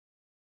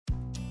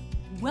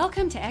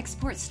Welcome to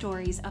Export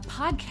Stories, a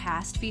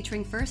podcast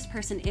featuring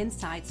first-person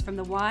insights from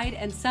the wide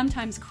and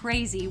sometimes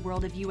crazy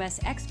world of U.S.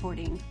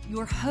 exporting.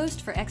 Your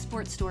host for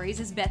Export Stories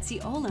is Betsy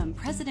Olam,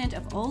 president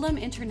of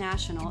Olam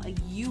International, a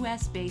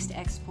U.S.-based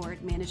export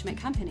management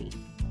company.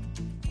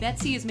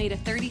 Betsy has made a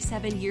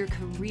 37-year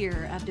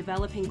career of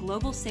developing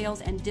global sales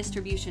and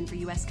distribution for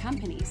U.S.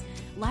 companies.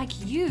 Like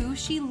you,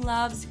 she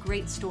loves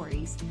great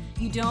stories.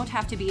 You don't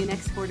have to be an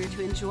exporter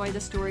to enjoy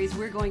the stories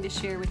we're going to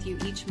share with you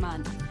each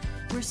month.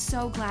 We're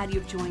so glad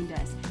you've joined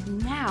us.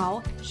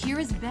 Now, here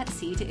is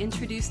Betsy to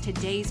introduce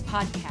today's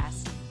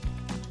podcast.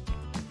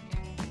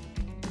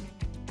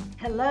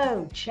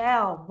 Hello,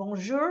 ciao,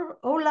 bonjour,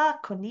 hola,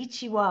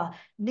 konnichiwa,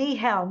 ni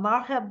hao,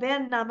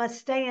 marhaban,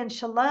 namaste, and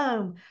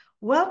shalom.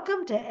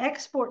 Welcome to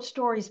Export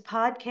Stories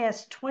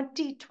Podcast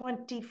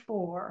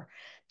 2024.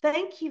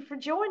 Thank you for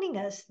joining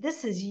us.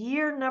 This is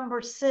year number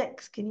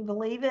 6. Can you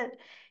believe it?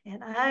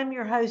 And I'm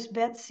your host,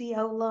 Betsy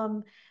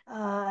Olam,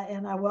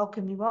 and I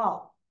welcome you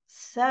all.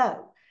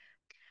 So,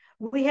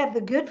 we have the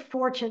good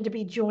fortune to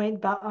be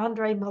joined by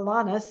Andre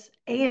Milanis,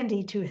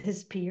 Andy to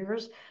his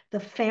peers,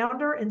 the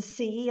founder and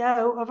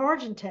CEO of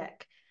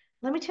Argentek.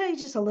 Let me tell you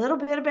just a little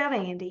bit about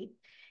Andy.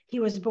 He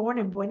was born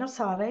in Buenos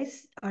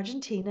Aires,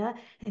 Argentina,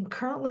 and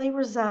currently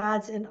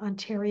resides in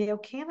Ontario,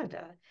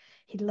 Canada.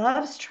 He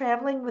loves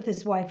traveling with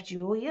his wife,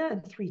 Julia,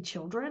 and 3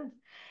 children.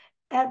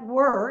 At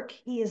work,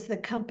 he is the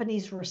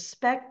company's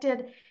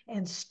respected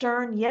and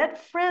stern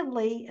yet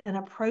friendly and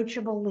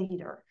approachable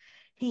leader.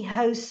 He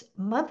hosts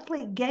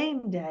monthly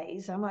game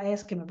days. I'm going to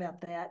ask him about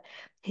that.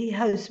 He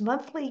hosts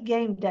monthly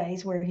game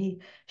days where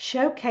he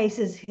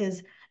showcases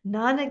his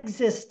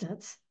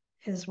non-existence,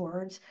 his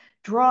words,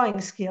 drawing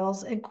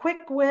skills, and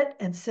quick wit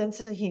and sense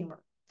of humor.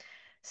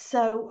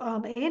 So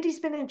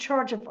Andy's been in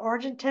charge of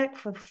Argentek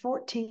for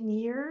 14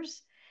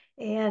 years,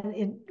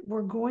 and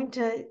we're going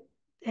to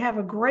have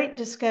a great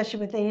discussion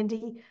with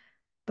Andy.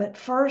 But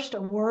first,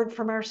 a word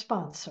from our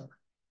sponsor.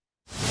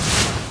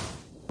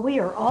 We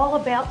are all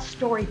about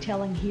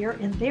storytelling here,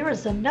 and there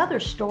is another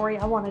story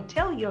I want to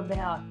tell you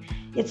about.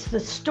 It's the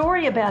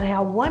story about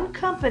how one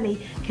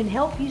company can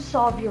help you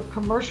solve your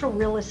commercial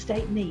real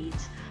estate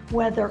needs,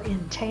 whether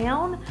in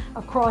town,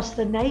 across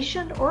the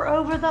nation, or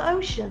over the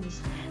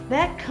oceans.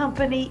 That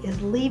company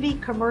is Levy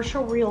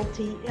Commercial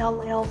Realty,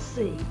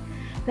 LLC.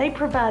 They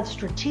provide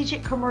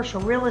strategic commercial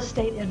real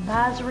estate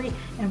advisory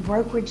and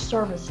brokerage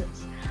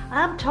services.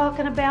 I'm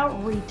talking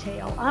about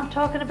retail. I'm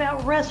talking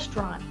about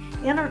restaurant,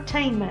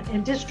 entertainment,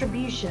 and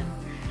distribution.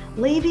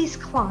 Levy's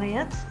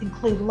clients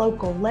include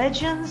local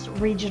legends,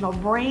 regional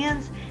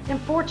brands, and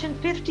Fortune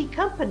 50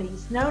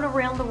 companies known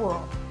around the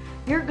world.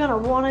 You're going to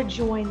want to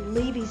join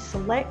Levy's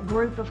select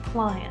group of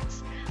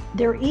clients.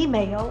 Their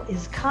email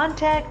is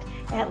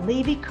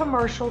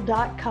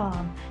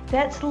contact@levycommercial.com.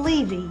 That's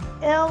Levy,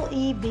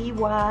 Levy,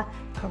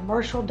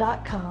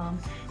 commercial.com,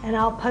 and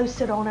I'll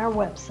post it on our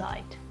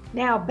website.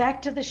 Now,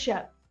 back to the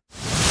show.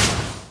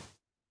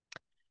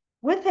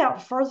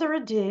 Without further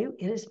ado,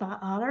 it is my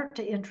honor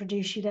to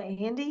introduce you to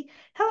Andy.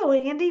 Hello,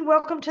 Andy.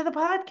 Welcome to the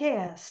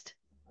podcast.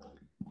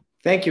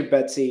 Thank you,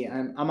 Betsy.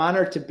 I'm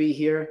honored to be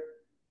here.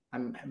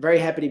 I'm very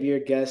happy to be your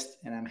guest,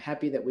 and I'm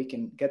happy that we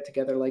can get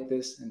together like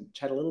this and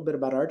chat a little bit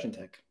about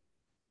Argentek.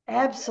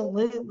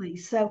 Absolutely.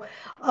 So,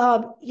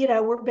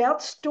 we're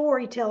about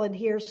storytelling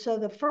here. So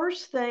the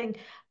first thing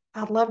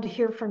I'd love to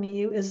hear from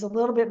you is a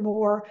little bit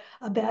more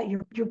about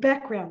your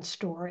background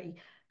story.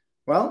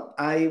 Well,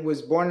 I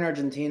was born in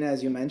Argentina,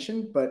 as you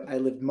mentioned, but I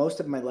lived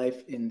most of my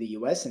life in the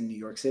US in New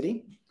York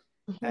City.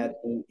 Mm-hmm.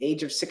 At the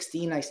age of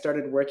 16, I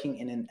started working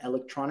in an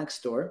electronics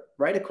store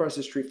right across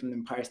the street from the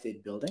Empire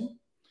State Building,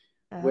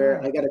 where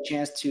I got a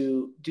chance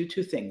to do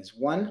 2 things.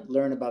 1,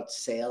 learn about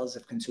sales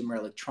of consumer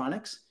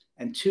electronics,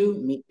 and 2,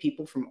 meet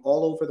people from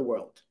all over the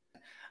world.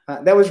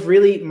 That was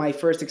really my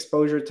first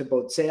exposure to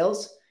both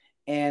sales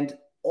and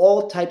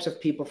all types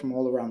of people from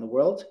all around the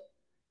world.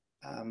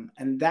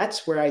 And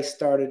that's where I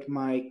started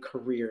my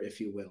career, if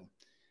you will.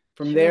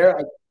 From there,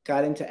 I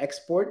got into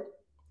export.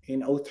 In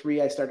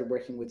 2003, I started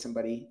working with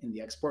somebody in the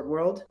export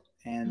world,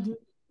 and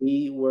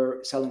we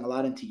were selling a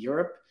lot into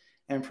Europe.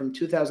 And from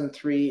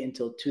 2003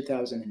 until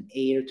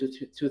 2008 or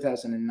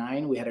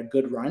 2009, we had a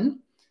good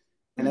run.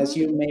 And as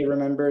you may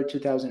remember,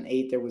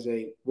 2008, there was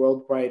a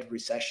worldwide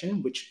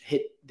recession, which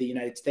hit the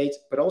United States,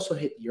 but also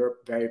hit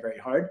Europe very, very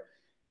hard.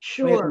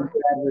 Sure. We had some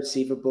bad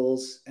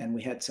receivables, and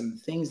we had some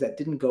things that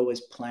didn't go as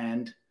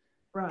planned.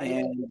 Right.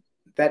 And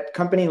that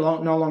company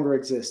no longer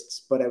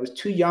exists, but I was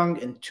too young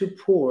and too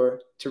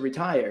poor to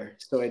retire.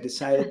 So I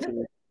decided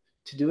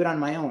to do it on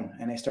my own,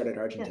 and I started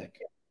Argentek.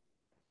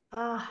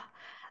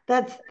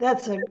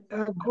 That's a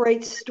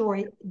great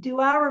story.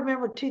 Do I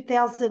remember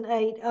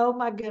 2008? Oh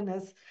my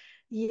goodness.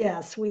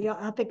 Yes,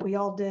 I think we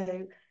all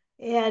do.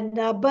 And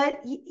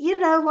but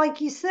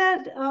like you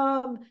said,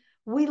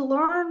 we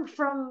learn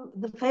from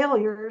the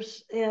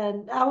failures,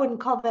 and I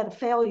wouldn't call that a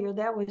failure.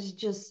 That was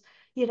just,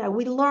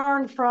 we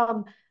learn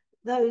from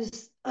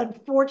those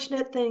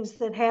unfortunate things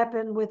that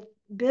happen with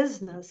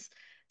business.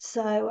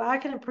 So I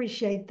can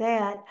appreciate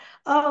that.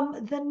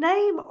 The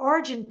name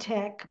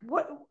Argentek,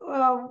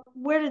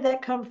 where did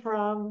that come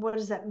from? What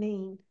does that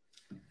mean?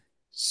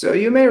 So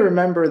you may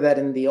remember that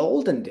in the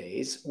olden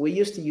days, we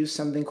used to use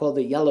something called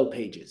the Yellow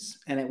Pages,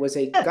 and it was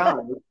a guide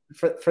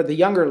for the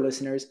younger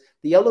listeners.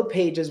 The Yellow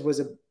Pages was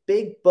a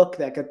big book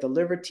that got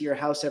delivered to your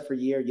house every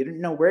year. You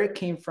didn't know where it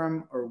came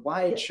from or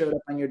why it Yeah, showed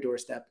up on your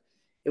doorstep.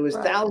 It was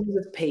right. thousands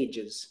of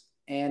pages,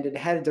 and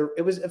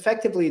it was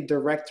effectively a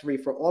directory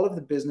for all of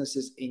the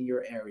businesses in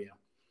your area.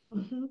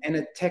 Hmm. And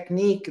a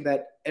technique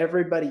that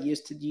everybody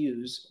used to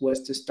use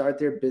was to start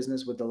their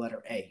business with the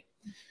letter A,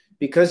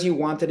 because you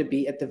wanted to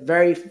be at the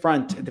very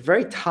front, at the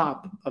very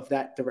top of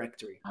that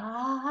directory.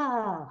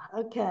 Ah,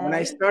 When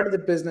I okay. started the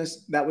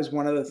business, that was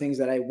one of the things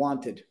that I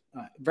wanted.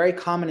 Very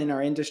common in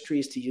our industry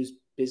is to use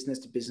business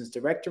to business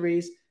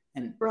directories,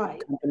 and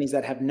Right. companies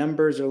that have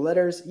numbers or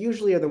letters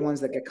usually are the ones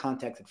that get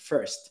contacted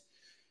first.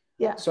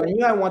 Yeah. So I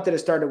knew I wanted to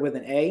start it with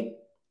an A.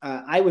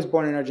 I was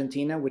born in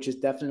Argentina, which is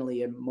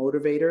definitely a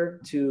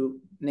motivator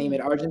to name it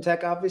Mm.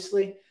 Argentek,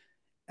 obviously.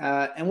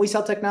 And we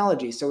sell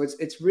technology, so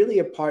it's really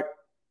a part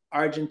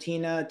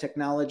Argentina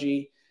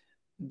technology.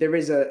 There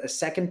is a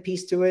second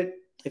piece to it,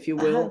 if you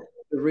Uh-huh. will.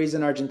 The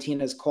reason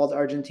Argentina is called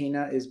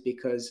Argentina is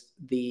because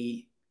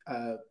the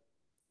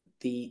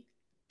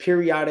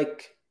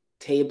periodic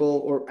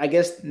table, or I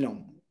guess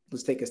no,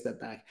 let's take a step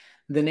back.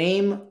 The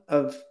name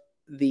of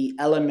the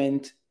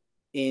element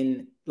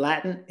in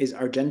Latin is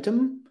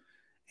argentum,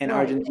 and Right.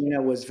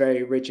 Argentina was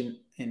very rich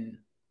in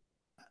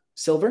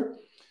silver.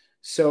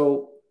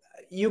 So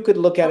you could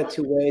look at it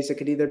two ways. It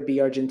could either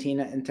be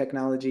Argentina in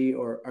technology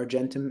or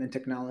Argentum in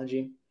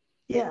technology.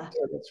 Yeah.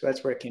 So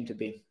that's where it came to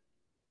be.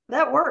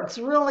 That works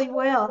really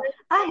well.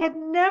 I had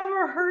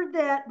never heard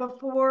that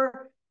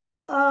before,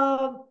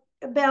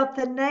 about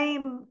the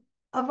name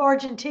of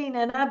Argentina,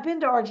 and I've been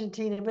to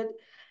Argentina, but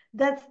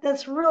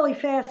that's really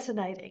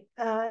fascinating.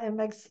 It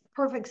makes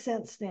perfect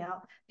sense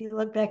now if you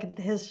look back at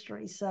the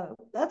history. So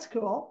that's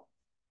cool.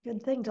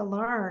 Good thing to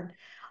learn.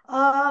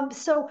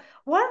 So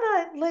why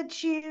not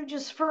let you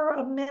just for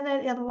a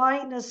minute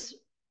enlighten us,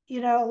 a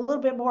little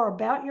bit more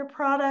about your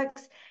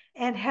products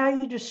and how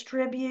you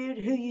distribute,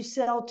 who you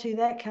sell to,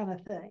 that kind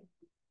of thing.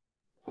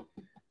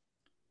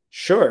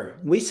 Sure.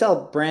 We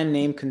sell brand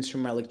name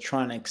consumer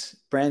electronics.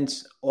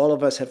 Brands all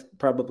of us have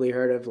probably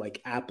heard of,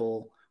 like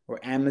Apple or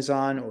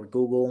Amazon or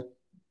Google,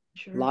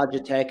 Sure.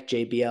 Logitech,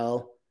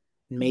 JBL,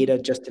 Mhm. Meta,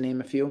 just to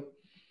name a few.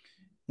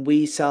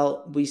 We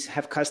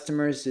have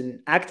customers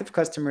and active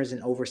customers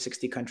in over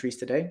 60 countries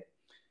today.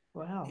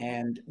 Wow.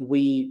 And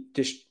we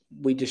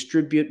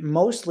distribute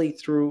mostly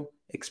through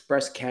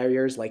express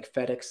carriers like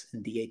FedEx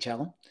and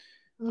DHL.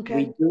 We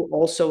Okay. do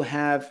also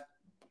have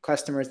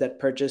customers that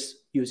purchase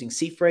using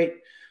sea freight,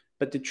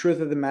 but the truth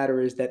of the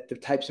matter is that the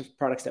types of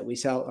products that we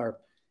sell are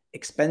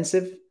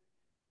expensive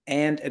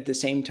and at the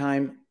same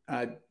time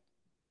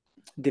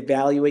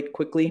devaluate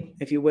quickly,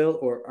 if you will,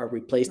 or are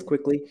replaced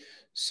quickly.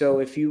 So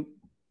if you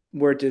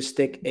were to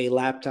stick a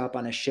laptop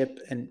on a ship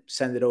and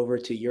send it over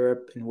to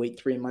Europe and wait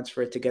 3 months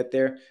for it to get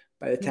there,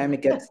 by the Yeah. time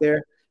it gets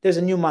there, there's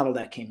a new model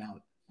that came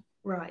out.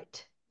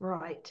 Right.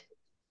 Right.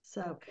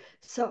 So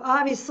so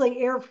obviously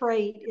air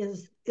freight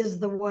is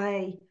the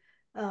way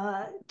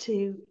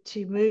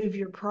to move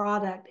your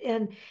product,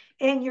 and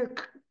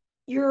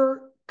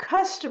your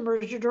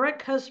customers, your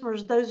direct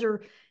customers, those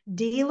are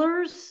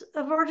dealers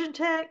of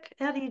Argentech.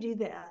 How do you do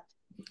that?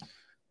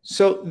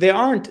 So they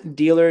aren't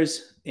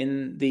dealers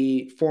in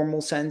the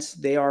formal sense.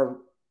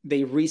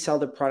 They resell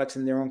the products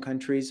in their own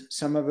countries.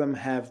 Some of them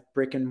have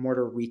brick and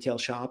mortar retail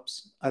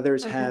shops.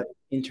 Others Okay. have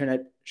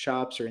internet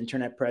shops or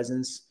internet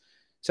presence.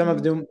 Some of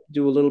Mhm. them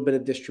do a little bit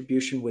of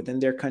distribution within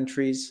their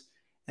countries.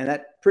 And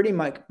that pretty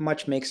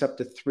much makes up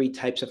the three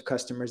types of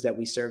customers that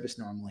we service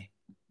normally.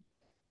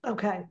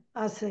 Okay,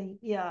 I see.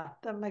 Yeah,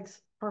 that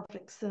makes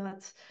perfect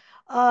sense.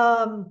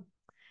 Um,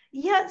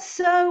 yeah,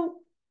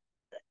 so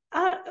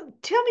uh,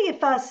 tell me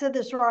if I said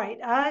this right.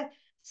 I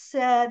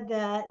said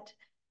that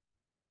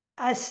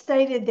I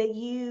stated that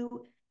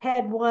you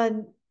had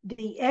won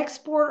the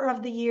Exporter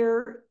of the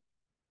Year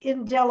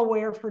in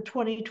Delaware for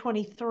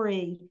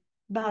 2023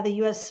 by the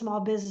U.S. Small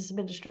Business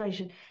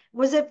Administration.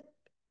 Was it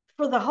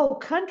for the whole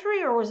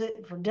country or was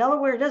it for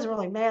Delaware? It doesn't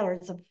really matter.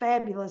 It's a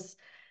fabulous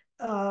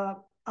uh,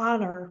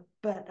 honor,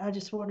 but I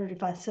just wondered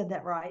if I said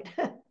that right.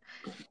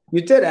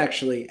 You did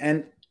actually.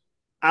 And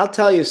I'll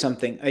tell you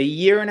something. A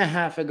year and a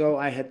half ago,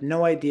 I had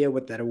no idea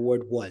what that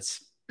award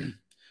was.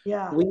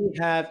 Yeah. We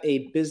have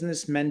a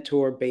business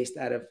mentor based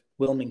out of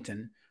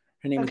Wilmington.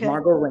 Her name is Okay.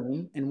 Margot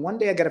Rain. And one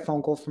day I get a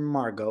phone call from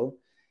Margot,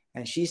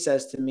 and she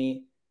says to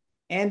me,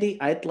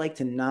 Andy, I'd like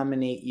to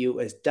nominate you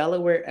as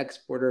Delaware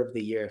Exporter of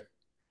the Year.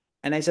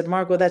 And I said,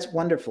 Margot, that's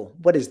wonderful.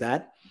 What is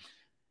that?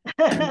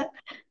 Yeah.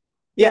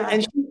 Yeah.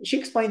 And she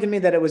explained to me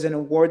that it was an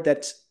award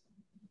that's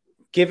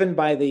given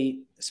by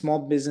the Small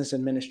Business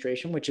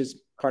Administration, which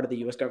is part of the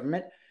US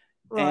government,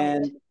 Right.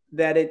 and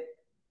that it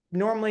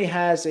normally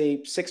has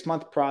a 6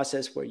 month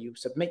process where you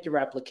submit your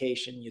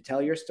application, you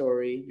tell your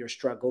story, your Yeah.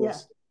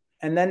 struggles,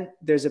 and then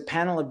there's a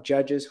panel of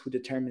judges who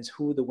determines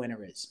who the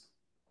winner is.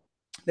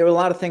 there were a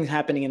lot of things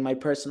happening in my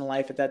personal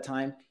life at that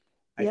time.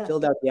 I Yeah.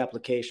 filled out the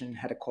application,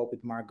 had a call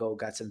with Margot,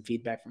 got some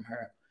feedback from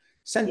her,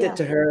 sent it Yeah.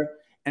 to her,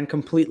 and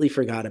completely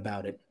forgot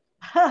about it.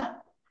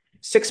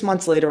 6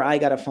 months later, I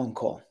got a phone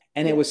call,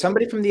 and it Yeah. was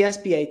somebody from the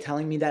SBA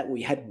telling me that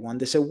we had won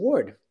this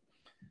award.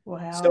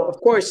 So, of Wow.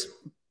 course,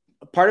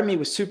 a part of me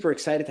was super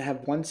excited to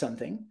have won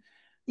something.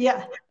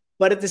 Yeah.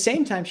 But at the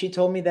same time, she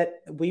told me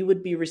that we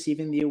would be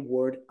receiving the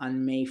award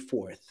on May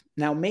 4th.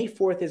 Now, May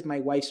 4th is my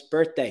wife's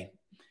birthday.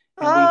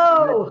 And we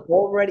had Oh,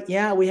 already,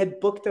 yeah, we had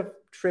booked a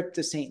trip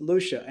to St.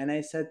 Lucia. And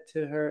I said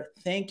to her,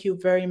 thank you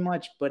very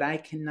much, but I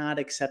cannot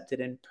accept it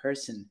in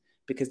person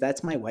because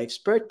that's my wife's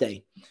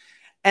birthday.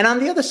 And on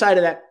the other side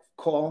of that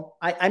call,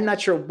 I'm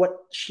not sure what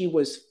she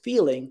was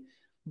feeling,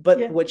 but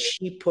yeah. what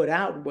she put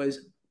out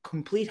was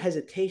complete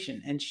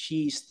hesitation. And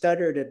she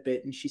stuttered a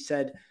bit and she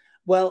said,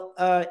 well,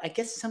 I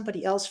guess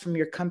somebody else from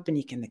your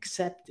company can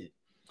accept it.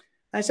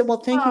 I said, well,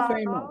 thank you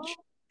very much.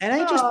 Oh, And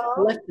I just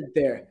oh, left it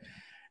there.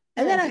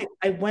 And then yeah.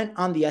 I went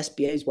on the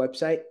SBA's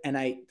website and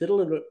I did a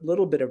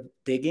little bit of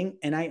digging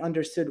and I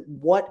understood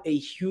what a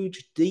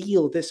huge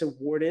deal this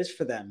award is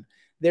for them.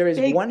 There is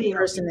Big one deal.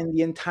 person in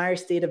the entire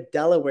state of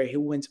Delaware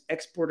who wins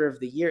Exporter of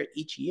the Year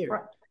each year.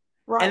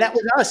 Right. And that Right.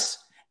 was us.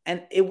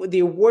 And the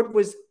award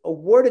was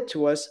awarded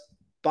to us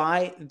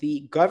by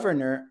the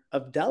governor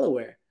of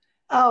Delaware.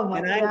 Oh my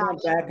And I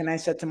went gosh. back and I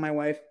said to my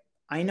wife,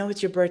 I know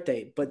it's your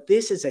birthday, but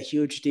this is a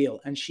huge deal.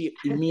 And she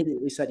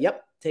immediately said,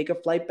 yep, take a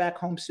flight back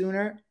home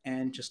sooner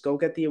and just go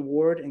get the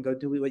award and go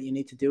do what you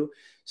need to do.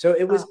 So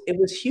Oh, it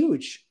was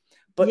huge.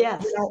 But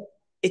yes.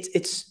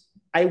 it's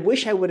I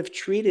wish I would have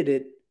treated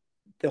it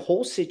the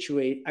whole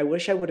situation. I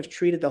wish I would have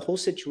treated the whole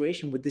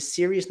situation with the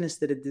seriousness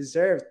that it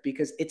deserved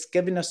because it's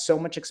given us so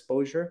much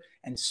exposure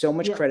and so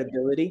much Yeah.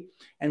 credibility.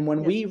 And when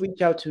Yeah. we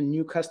reach out to a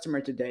new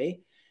customer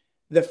today,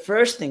 the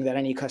first thing that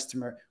any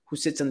customer who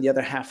sits on the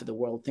other half of the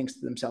world thinks to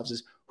themselves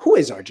is, who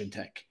is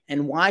Argentek?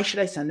 And why should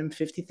I send him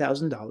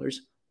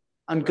 $50,000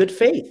 on good Right.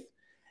 faith?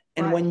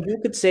 And Right. when you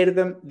could say to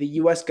them, the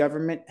US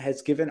government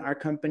has given our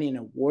company an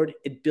award,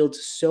 it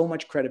builds so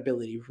much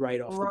credibility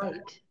right off the bat.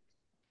 Right.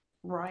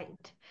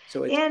 Right.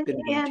 So it's And been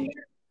a game and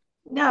changer.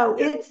 no,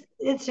 Yeah.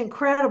 it's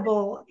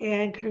incredible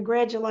and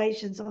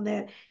congratulations on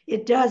that.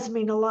 It does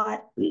mean a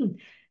lot.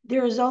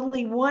 There is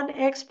only one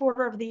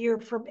exporter of the year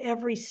from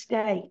every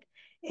state.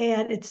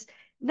 And it's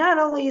not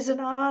only is an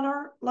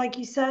honor, like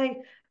you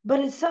say, but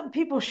it's something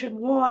people should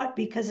want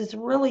because it's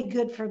really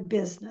good for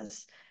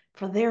business,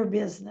 for their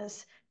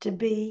business to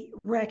be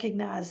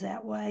recognized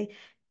that way.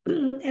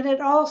 And it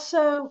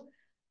also,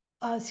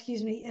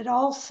 excuse me, it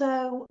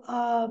also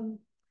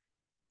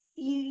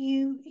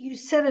you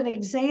set an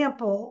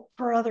example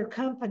for other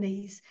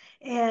companies.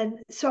 And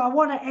so I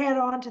want to add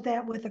on to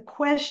that with a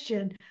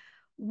question.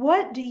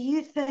 What do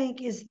you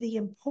think is the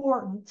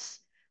importance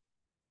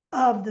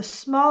of the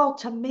small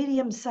to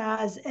medium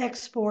sized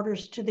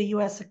exporters to the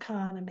US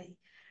economy?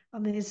 I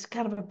mean, it's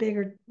kind of a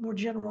bigger, more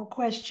general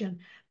question,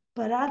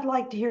 but I'd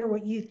like to hear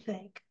what you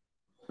think.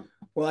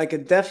 Well, I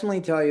could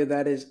definitely tell you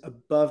that is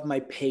above my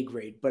pay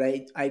grade, but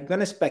I'm going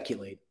to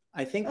speculate.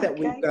 I think that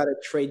we've Okay. got a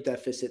trade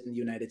deficit in the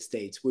United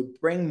States. We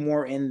bring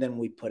more in than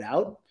we put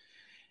out.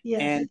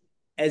 Yes. And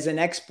as an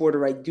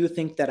exporter, I do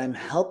think that I'm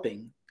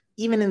helping,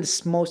 even in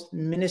the most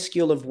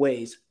minuscule of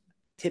ways,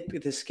 tip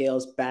the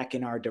scales back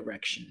in our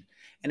direction.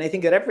 And I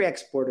think that every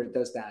exporter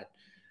does that.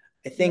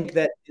 I think Yes.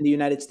 that in the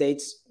United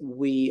States,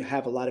 we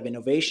have a lot of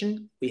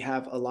innovation. We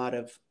have a lot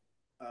of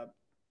uh,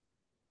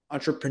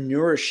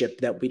 entrepreneurship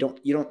that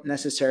you don't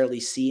necessarily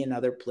see in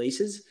other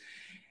places.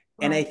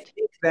 And I Right.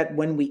 think that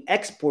when we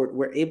export,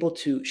 we're able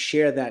to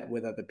share that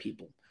with other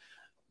people.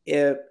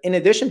 In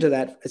addition to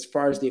that, as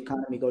far as the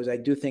economy goes, I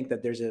do think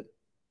that there's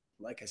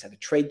like I said, a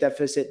trade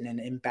deficit and an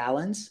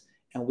imbalance,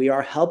 and we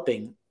are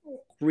helping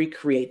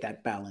recreate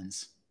that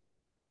balance.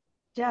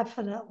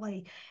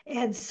 Definitely.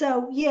 And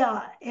so,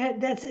 yeah,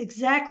 and that's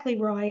exactly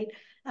right.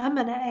 I'm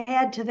going to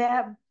add to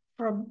that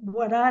from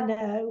what I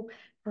know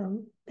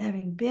from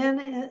having been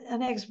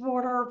an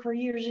exporter for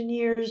years and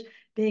years,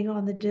 being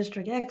on the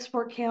District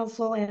Export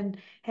Council, and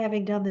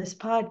having done this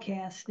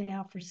podcast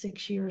now for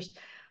 6 years.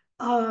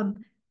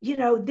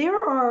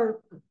 There are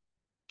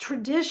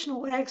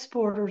traditional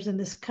exporters in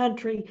this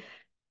country,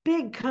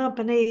 big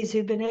companies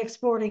who've been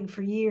exporting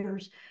for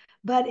years.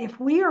 But if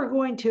we are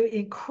going to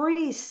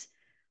increase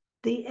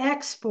the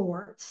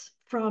exports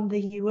from the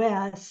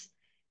US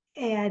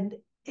and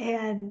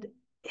and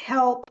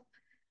help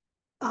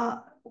uh,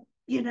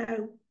 you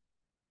know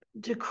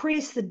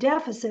decrease the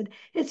deficit,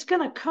 it's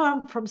going to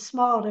come from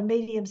small to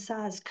medium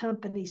sized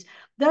companies.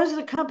 Those are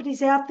the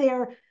companies out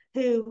there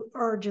who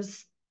are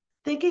just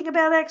thinking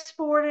about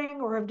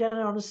exporting or have done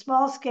it on a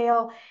small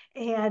scale,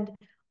 and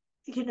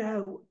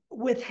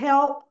with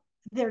help,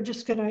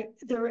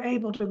 they're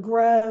able to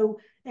grow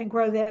and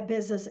grow that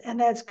business, and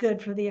that's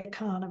good for the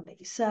economy.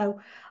 So,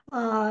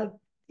 uh,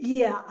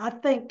 yeah, I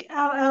think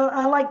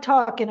I like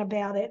talking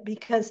about it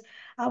because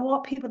I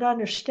want people to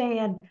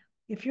understand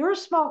if you're a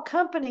small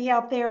company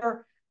out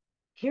there,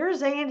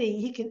 here's Andy.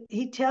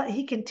 He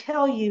can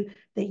tell you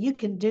that you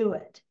can do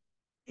it.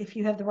 if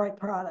you have the right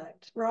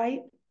product,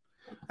 right?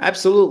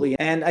 Absolutely.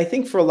 And I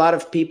think for a lot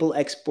of people,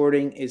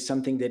 exporting is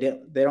something they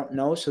don't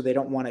know, so they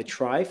don't want to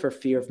try for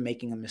fear of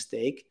making a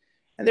mistake.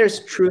 And there's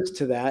Yeah. truth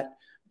to that,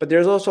 but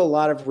there's also a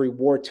lot of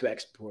reward to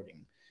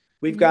exporting.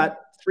 We've Mhm. got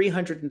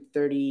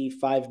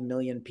 335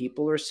 million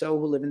people or so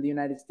who live in the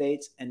United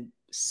States and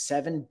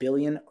 7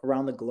 billion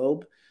around the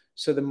globe.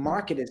 So the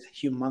market is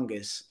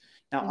humongous.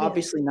 Now, It is.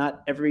 obviously,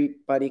 not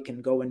everybody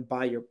can go and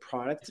buy your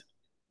product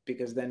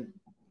because then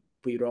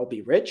we'd all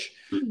be rich.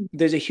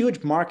 There's a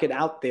huge market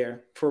out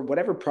there for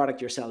whatever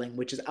product you're selling,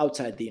 which is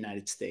outside the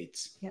United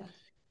States. Yeah.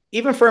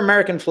 Even for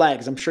American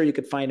flags, I'm sure you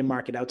could find a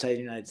market outside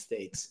the United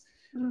States.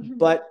 Mhm.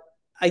 But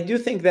I do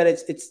think that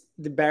it's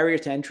the barrier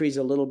to entry is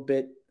a little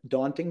bit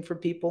daunting for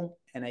people,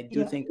 and I do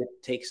Yeah. think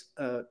it takes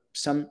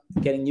some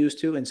getting used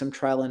to, and some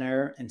trial and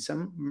error, and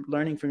some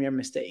learning from your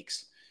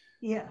mistakes.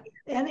 Yeah.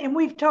 And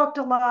we've talked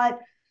a lot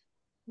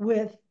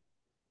with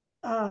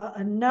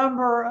a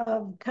number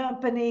of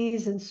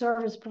companies and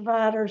service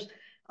providers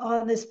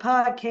on this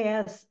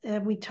podcast,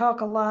 and we talk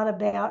a lot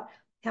about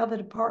how the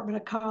Department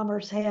of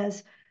Commerce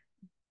has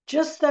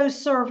just those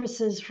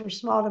services for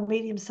small to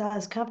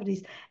medium-sized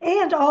companies,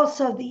 and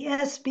also the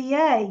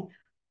SBA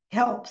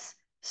helps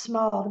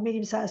small to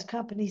medium-sized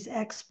companies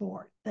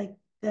export.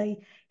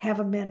 They have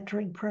a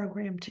mentoring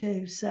program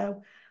too.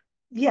 So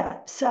yeah,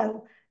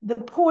 so the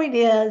point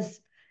is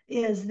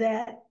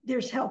that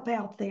there's help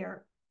out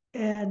there,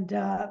 and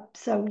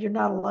so you're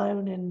not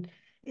alone, and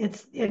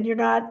you're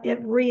not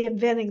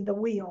reinventing the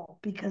wheel,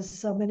 because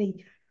so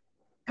many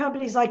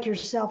companies like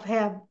yourself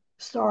have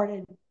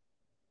started,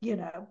 you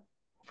know,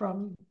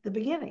 from the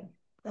beginning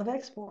of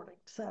exporting.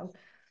 So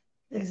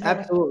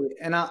exactly. Absolutely.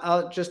 And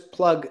I'll just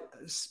plug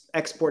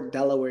Export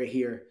Delaware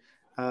here.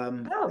 As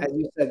Oh,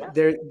 you said,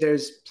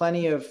 there's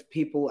plenty of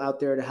people out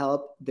there to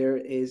help. There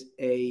is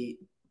a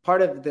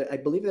part of I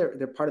believe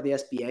they're part of the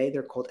SBA.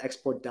 They're called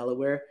Export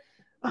Delaware.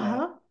 Uh,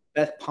 uh-huh.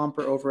 Beth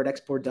Pomper over at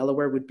Export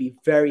Delaware would be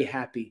very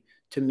happy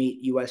to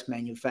meet U.S.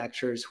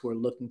 manufacturers who are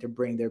looking to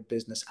bring their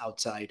business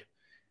outside.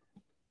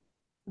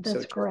 So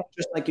That's great.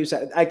 just like you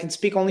said, I can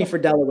speak only Yeah, for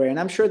Delaware, and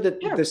I'm sure that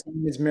the sure.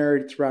 same is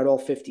mirrored throughout all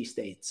 50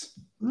 states.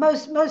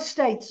 Most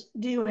states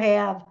do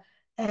have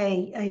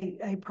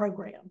a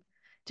program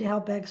to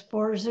help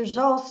exporters. There's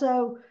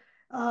also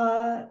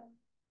uh,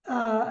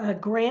 a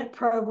grant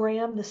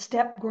program, the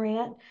STEP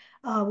grant,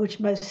 which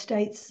most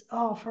states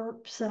offer.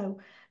 So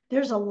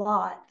there's a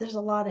lot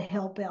of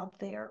help out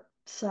there.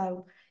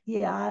 So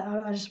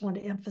yeah, I just want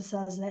to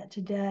emphasize that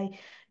today.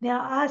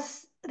 Now I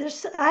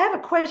have a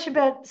question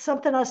about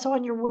something I saw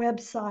on your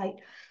website.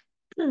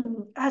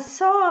 I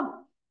saw,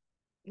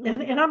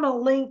 and I'm going to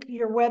link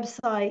your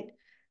website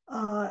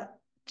uh,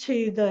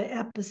 to the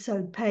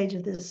episode page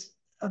of this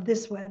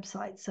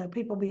website, so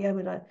people be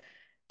able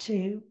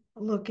to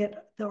look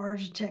at the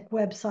Argentek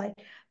website.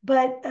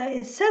 But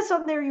it says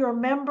on there you're a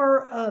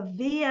member of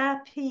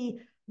VIP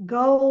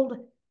Gold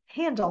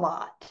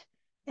Handalot,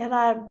 and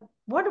I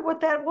wonder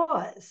what that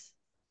was.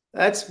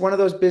 That's one of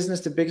those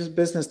business to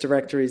business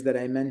directories that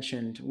I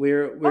mentioned. We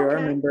are a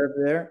Okay. member of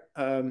there,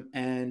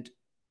 and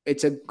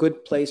it's a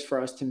good place for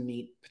us to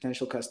meet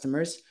potential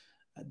customers.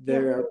 Yeah.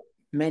 There are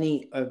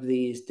many of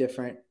these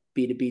different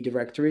B2B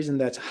directories,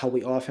 and that's how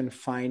we often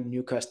find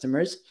new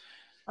customers.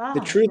 The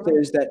Ah, truth right.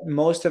 is that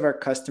most of our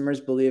customers,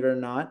 believe it or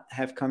not,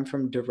 have come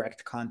from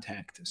direct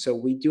contact. So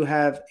we do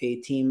have a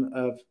team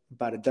of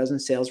about a dozen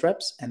sales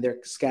reps, and they're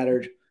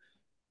scattered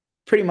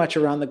pretty much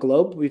around the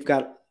globe. We've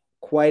got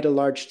quite a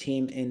large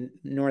team in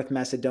North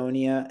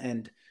Macedonia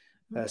and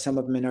some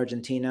of them in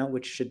Argentina,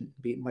 which shouldn't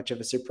be much of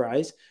a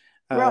surprise.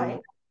 Right.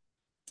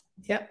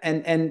 Yeah,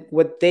 and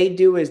what they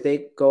do is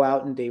they go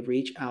out and they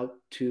reach out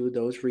to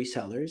those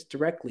resellers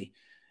directly,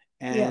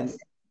 and Yes.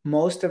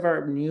 most of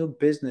our new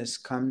business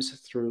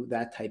comes through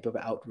that type of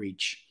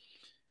outreach.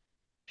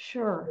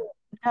 Sure.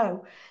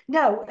 No,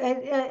 no,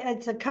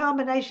 it's a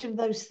combination of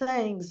those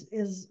things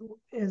is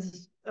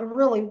a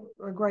really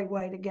a great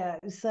way to go.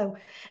 So,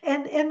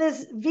 and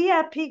this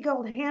VIP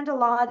Gold Handle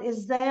Lot,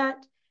 is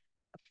that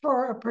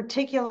for a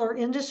particular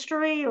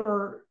industry,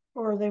 or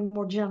are they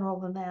more general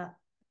than that?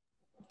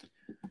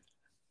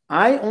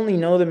 I only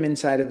know them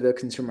inside of the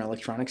consumer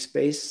electronics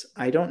space.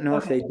 I don't know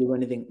if Okay. they do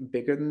anything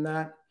bigger than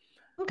that.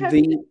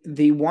 Okay.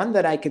 The one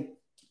that I could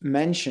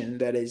mention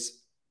that is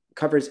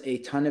covers a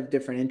ton of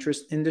different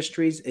interest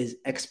industries is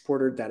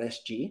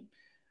exporter.sg.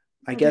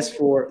 I guess Okay.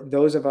 for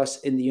those of us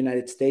in the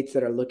United States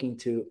that are looking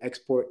to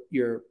export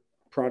your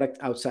product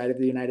outside of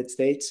the United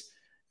States,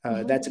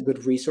 Hmm. that's a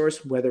good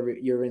resource, whether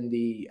you're in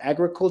the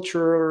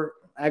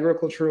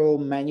agricultural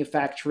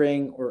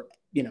manufacturing, or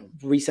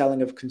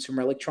reselling of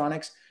consumer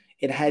electronics.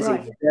 It has a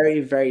Right. very,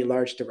 very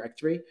large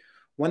directory.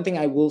 One thing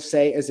I will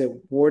say as a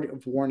word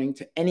of warning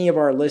to any of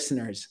our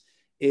listeners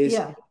is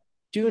Yeah.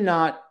 do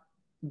not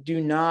do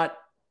not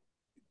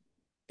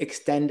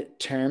extend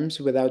terms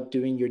without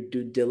doing your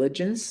due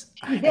diligence.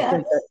 I think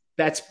that Yes.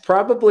 that's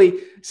probably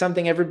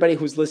something everybody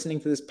who's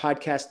listening to this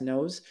podcast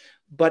knows.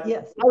 But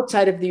Yes.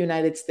 outside of the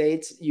United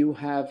States, you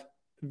have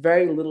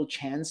very little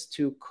chance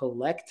to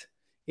collect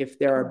if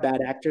there are Correct.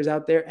 bad actors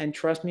out there. And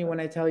trust me when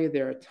I tell you,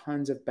 there are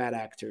tons of bad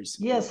actors.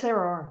 Yes, there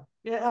are.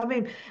 Yeah, I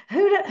mean,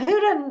 who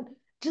doesn't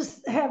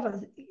just have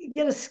a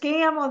get a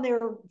scam on their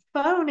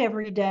phone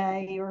every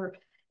day, or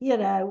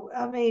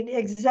I mean,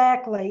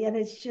 exactly. And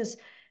it's just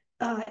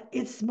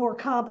it's more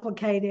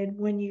complicated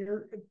when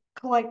you're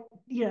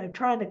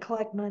trying to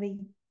collect money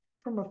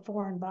from a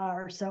foreign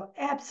buyer. So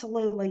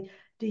absolutely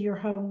do your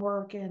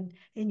homework and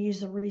use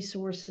the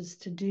resources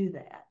to do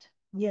that.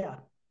 Yeah,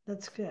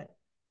 that's good.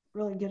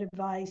 Really good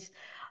advice.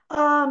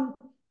 Um,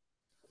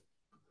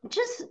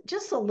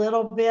 just a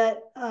little bit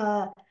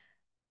of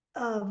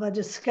a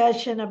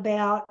discussion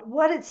about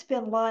what it's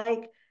been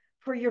like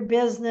for your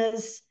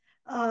business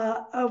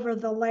over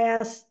the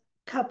last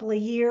couple of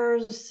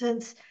years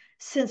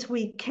since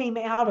we came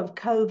out of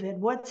COVID.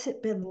 What's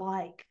it been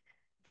like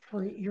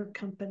for your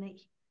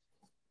company?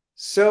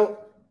 So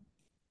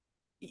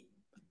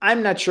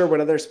I'm not sure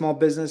what other small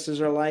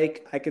businesses are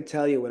like. I could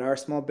tell you what our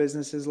small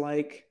business is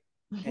like.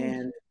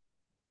 And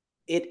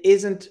it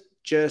isn't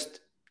just,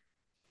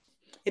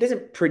 it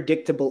isn't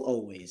predictable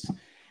always.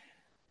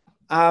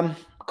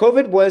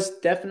 COVID was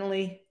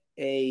definitely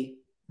a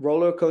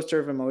roller coaster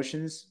of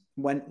emotions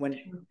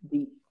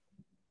the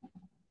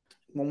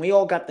when we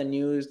all got the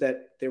news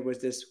that there was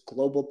this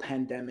global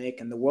pandemic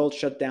and the world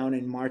shut down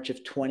in March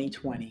of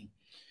 2020.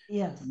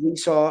 Yes. We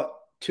saw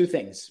two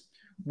things.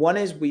 One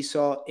is we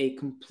saw a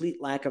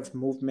complete lack of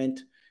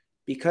movement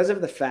because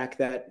of the fact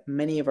that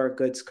many of our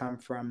goods come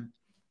from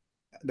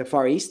the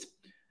Far East.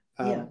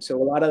 Yeah.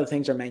 So a lot of the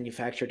things are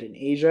manufactured in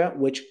Asia,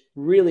 which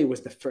really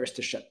was the first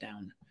to shut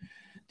down.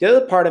 The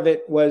other part of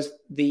it was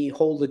the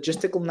whole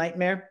logistical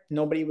nightmare.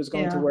 Nobody was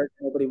going to Yeah. work.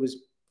 Nobody was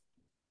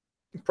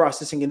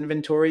processing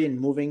inventory and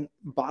moving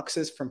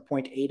boxes from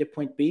point A to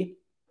point B.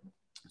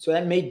 So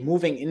that made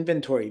moving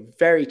inventory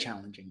very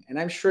challenging. And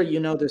I'm sure you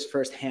know this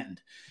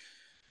firsthand.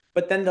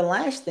 But then the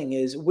last thing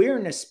is we're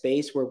in a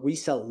space where we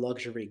sell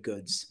luxury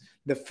goods.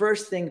 The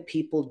first thing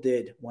people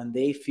did when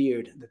they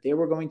feared that they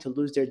were going to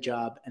lose their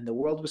job and the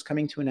world was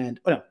coming to an end.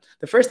 Oh, no.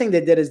 The first thing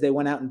they did is they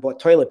went out and bought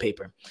toilet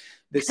paper.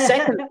 The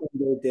second thing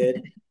they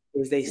did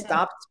is they Yeah.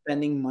 stopped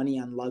spending money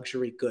on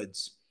luxury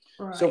goods.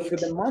 So for Right.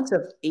 the months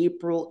of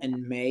April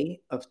and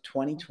May of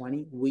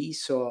 2020, we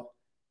saw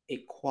a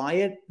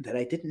quiet that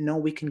I didn't know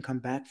we can come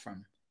back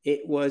from.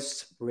 It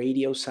was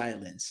radio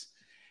silence.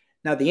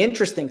 Now, the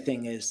interesting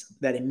thing is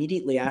that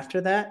immediately after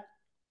that,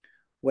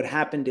 what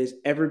happened is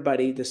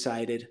everybody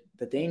decided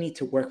that they need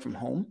to work from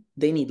home.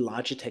 They need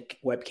Logitech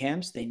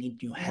webcams. They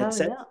need new Oh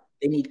headsets. yeah.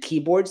 They need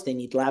keyboards. They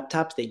need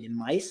laptops. They need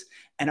mice.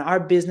 And our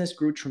business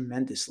grew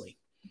tremendously.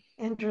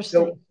 So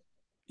Interesting.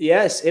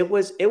 yes, it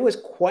was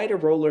quite a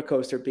roller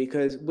coaster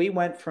because we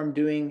went from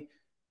doing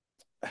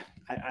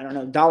I don't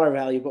know dollar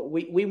value, but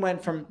we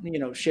went from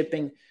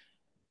shipping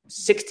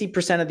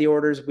 60% of the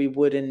orders we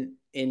would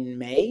in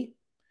May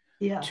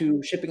Yeah.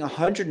 to shipping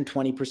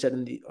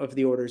 120% of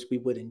the orders we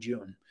would in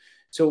June.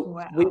 So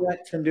we Wow.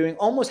 went from doing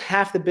almost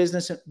half the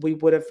business we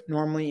would have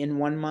normally in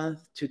one month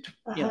to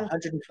Uh-huh.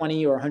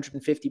 120 or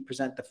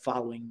 150% the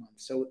following month.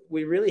 So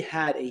we really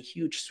had a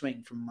huge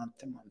swing from month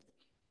to month.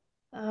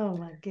 Oh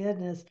my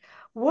goodness.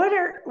 What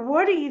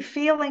are you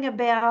feeling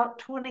about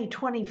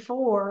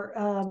 2024?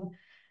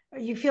 Are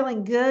you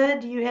feeling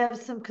good? Do you have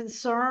some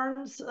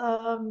concerns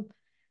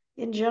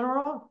in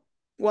general?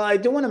 Well, I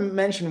do want to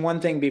mention one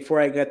thing before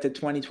I get to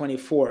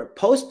 2024.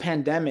 Post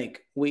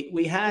pandemic,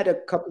 we had a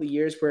couple of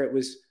years where it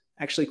was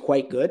actually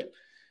quite good.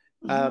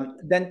 Mhm.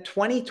 Then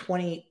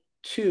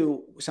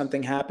 2022,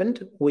 something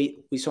happened.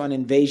 We saw an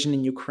invasion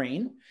in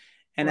Ukraine.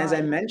 And as I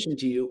Right. mentioned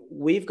to you,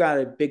 we've got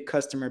a big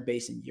customer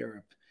base in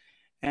Europe.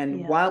 And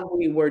Yeah. while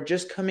we were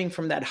just coming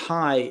from that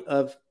high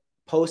of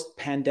post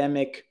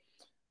pandemic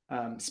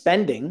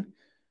spending,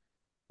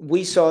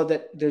 we saw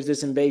that there's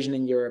this invasion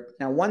in Europe.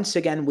 Now, once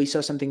again, we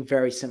saw something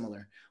very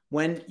similar.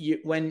 When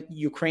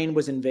Ukraine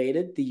was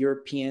invaded, the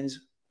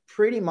Europeans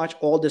pretty much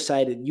all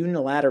decided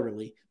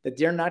unilaterally that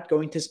they're not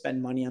going to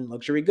spend money on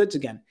luxury goods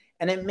again.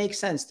 And it makes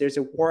sense. There's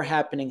a war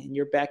happening in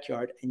your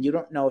backyard, and you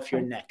don't know if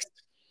you're Right. next.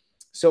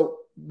 So,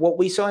 what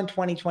we saw in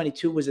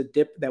 2022 was a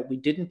dip that we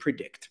didn't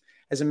predict.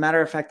 As a matter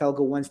of fact, I'll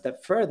go one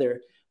step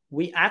further.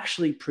 We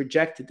actually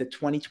projected that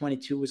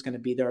 2022 was going to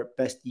be our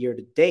best year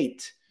to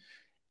date,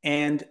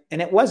 and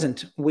it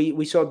wasn't.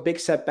 We saw a big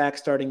setback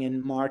starting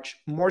in March,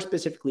 more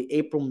specifically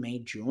April, May,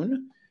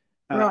 June,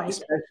 Right.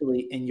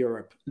 especially in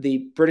Europe.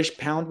 The British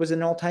pound was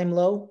an all-time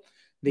low.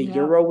 The Yeah.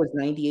 euro was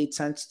 98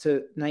 cents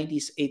to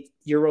 98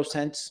 euro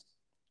cents.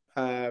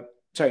 Uh,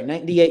 sorry,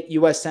 98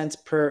 US cents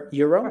per Right.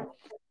 euro.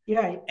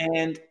 Right.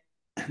 And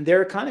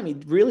their economy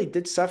really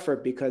did suffer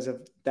because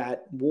of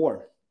that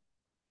war.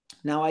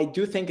 Now, I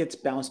do think it's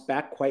bounced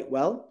back quite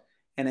well.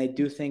 And I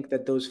do think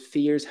that those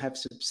fears have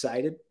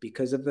subsided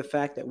because of the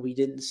fact that we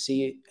didn't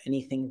see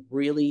anything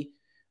really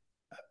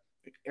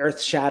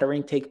earth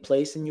shattering take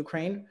place in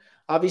Ukraine.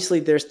 Obviously,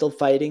 they're still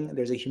fighting,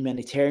 there's a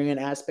humanitarian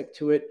aspect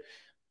to it.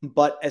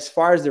 But as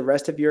far as the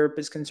rest of Europe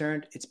is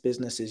concerned, it's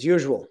business as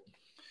usual.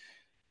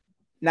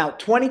 Now,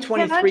 Can I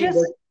 2023 just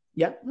was,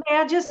 yeah. may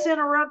I just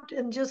interrupt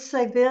and just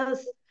say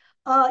this?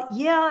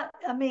 Yeah,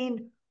 I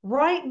mean,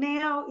 right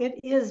now it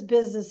is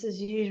business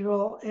as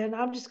usual, and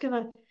I'm just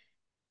gonna,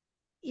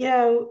 you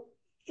know,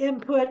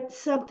 input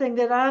something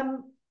that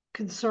I'm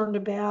concerned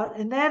about,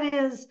 and that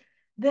is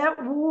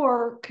that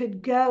war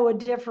could go a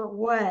different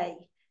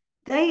way.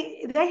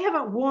 They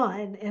haven't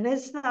won, and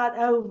it's not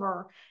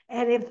over.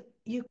 And if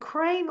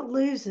Ukraine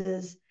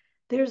loses,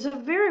 there's a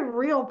very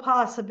real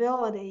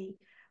possibility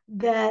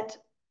that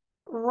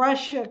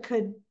Russia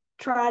could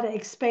try to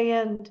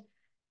expand,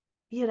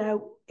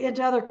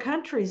 into other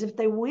countries if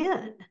they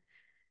win.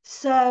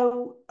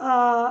 So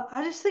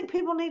I just think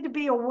people need to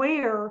be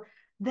aware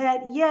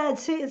that, yeah,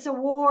 it's a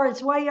war,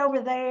 it's way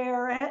over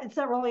there, it's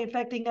not really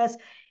affecting us.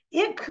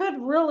 It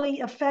could really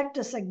affect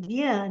us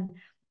again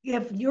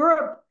if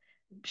Europe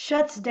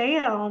shuts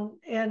down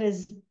and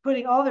is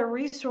putting all their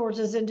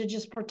resources into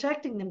just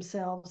protecting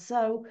themselves.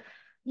 So,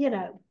 you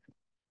know,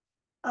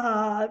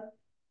 uh,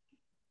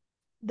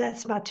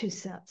 that's my 2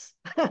 cents.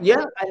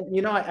 Yeah,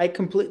 I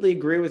completely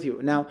agree with you.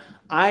 Now,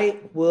 I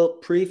will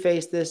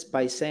preface this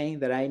by saying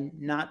that I'm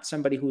not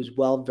somebody who's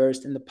well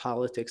versed in the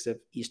politics of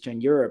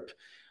Eastern Europe,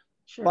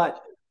 Sure.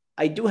 but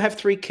I do have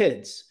 3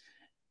 kids,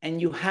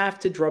 and you have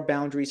to draw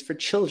boundaries for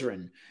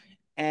children.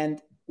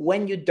 And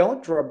when you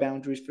don't draw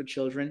boundaries for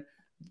children,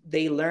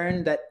 they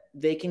learn that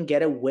they can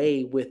get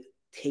away with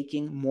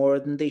taking more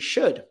than they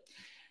should.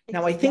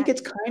 Now, I think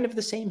it's Exactly. kind of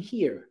the same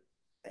here.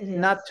 It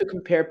Not is. to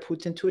compare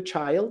Putin to a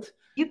child.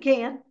 You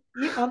can.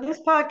 You on this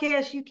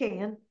podcast you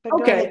can, but go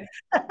Okay,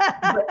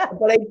 ahead.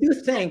 but I do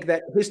think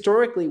that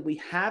historically we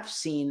have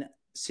seen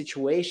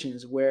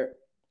situations where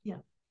Yeah.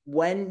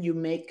 when you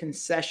make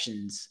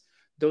concessions,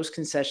 those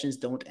concessions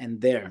don't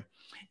end there.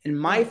 And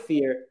my Right.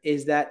 fear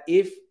is that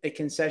if a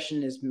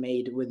concession is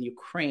made with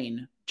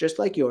Ukraine, just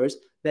like yours,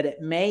 that it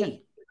Yeah.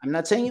 may, I'm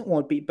not saying it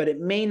won't be, but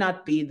it may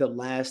not be the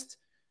last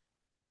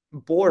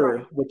border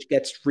Right. which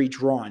gets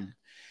redrawn.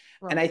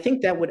 And I Right.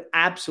 think that would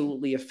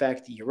absolutely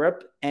affect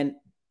Europe. And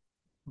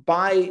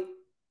by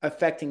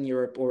affecting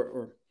Europe,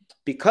 or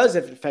because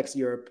it affects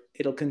Europe,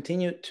 it'll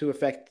continue to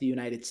affect the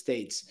United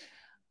States.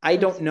 I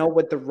don't That's know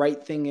what the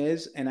right thing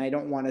is, and I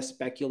don't want to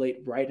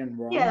speculate right and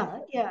wrong. Yeah,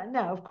 yeah,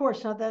 no, of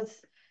course not.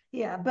 That's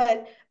yeah,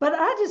 but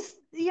I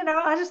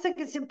just think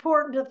it's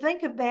important to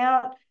think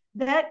about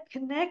that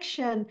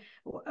connection.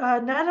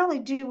 Not only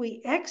do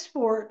we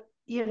export,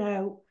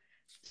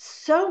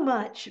 so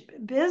much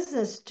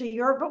business to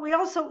Europe, but we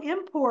also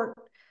import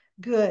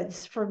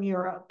goods from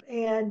Europe.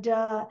 And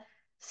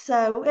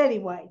so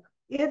anyway,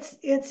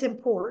 it's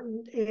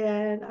important,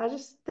 and I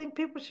just think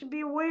people should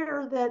be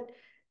aware that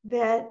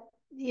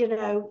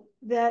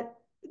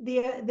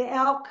the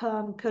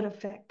outcome could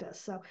affect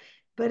us. So,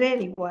 but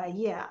anyway,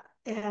 yeah,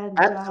 and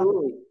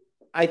Absolutely.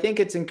 I think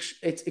it's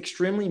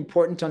extremely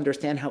important to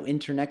understand how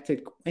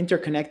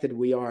interconnected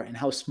we are and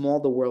how small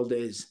the world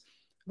is.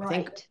 I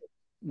think right,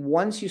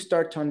 once you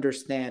start to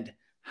understand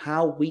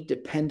how we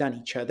depend on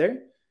each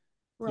other,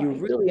 you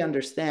right. really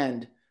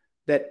understand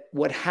that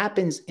what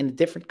happens in a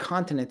different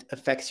continent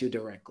affects you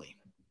directly.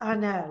 I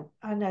know,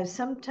 I know.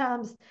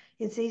 Sometimes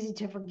it's easy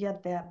to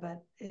forget that,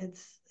 but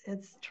it's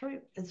true.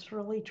 It's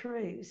really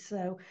true.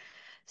 So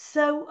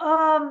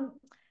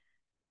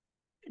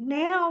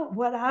now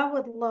what I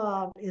would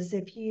love is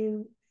if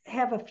you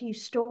have a few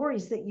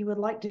stories that you would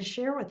like to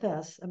share with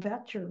us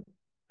about your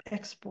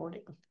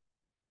exporting.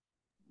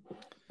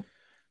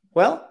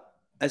 Well,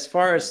 as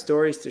far as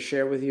stories to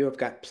share with you, I've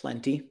got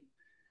plenty.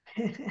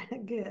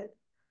 Good,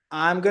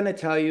 I'm going to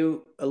tell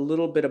you a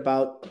little bit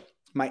about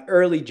my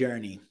early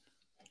journey.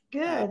 Uh,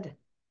 good,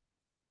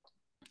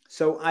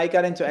 so I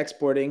got into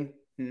exporting.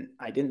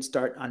 I didn't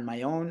start on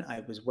my own. I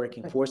was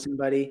working right, for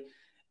somebody,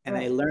 and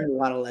I right. learned a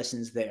lot of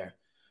lessons there.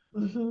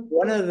 Mm-hmm.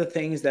 One of the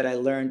things that I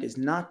learned is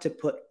not to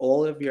put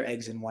all of your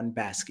eggs in one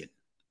basket.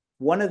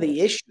 One of the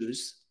Yes.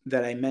 issues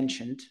that I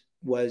mentioned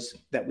was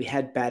that we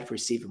had bad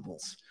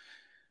receivables.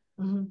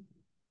 Mm-hmm.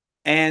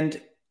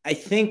 And I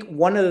think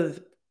one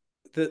of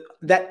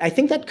that I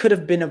think that could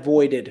have been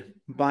avoided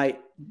by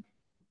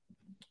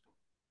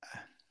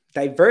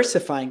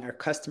diversifying our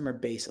customer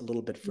base a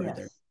little bit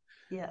further.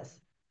 Yes. Yes.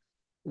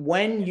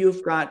 When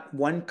you've got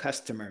one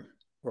customer,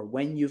 or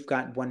when you've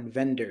got one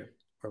vendor,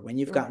 or when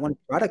you've got Right. one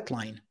product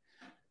line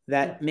Yeah.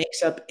 that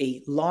makes up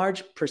a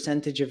large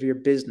percentage of your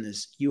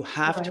business, you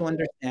have to Right.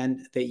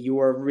 understand that you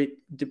are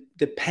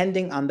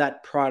depending on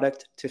that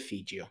product to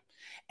feed you.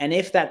 And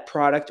if that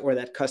product or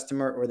that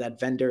customer or that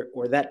vendor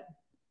or that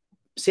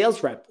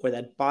sales rep or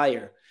that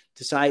buyer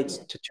decides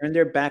Yeah. to turn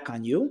their back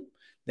on you,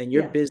 then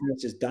your Yeah.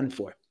 business is done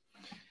for.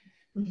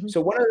 Mm-hmm.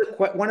 So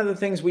one of the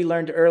things we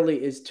learned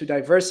early is to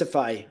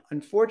diversify.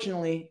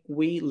 Unfortunately,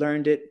 we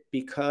learned it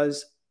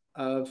because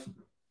of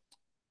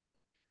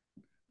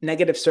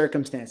negative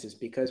circumstances,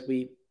 because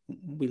we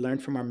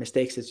learned from our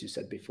mistakes, as you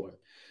said before.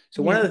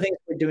 So one of Yeah. the things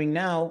we're doing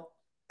now,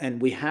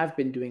 and we have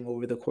been doing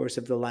over the course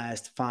of the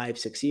last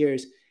 5-6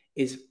 years,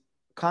 is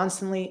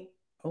constantly,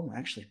 oh,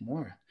 actually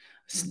more,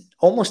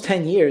 almost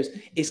 10 years,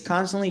 is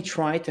constantly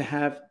try to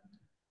have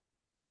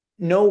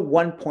no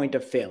one point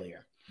of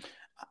failure.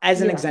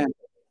 As an Yeah. example,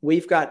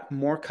 we've got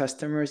more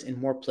customers in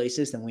more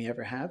places than we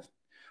ever have.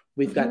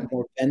 We've Mhm. got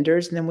more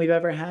vendors than we've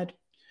ever had.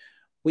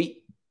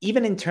 We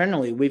even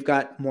internally, we've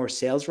got more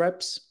sales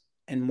reps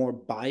and more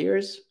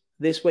buyers.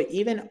 This way,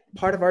 even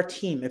part of our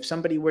team, if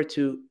somebody were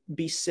to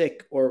be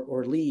sick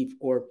or leave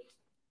or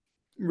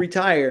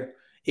retire,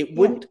 it Yeah,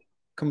 wouldn't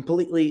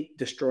completely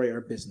destroy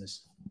our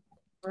business.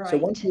 So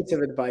one right. piece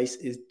of advice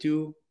is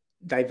do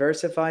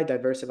diversify,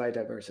 diversify,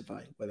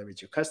 diversify, whether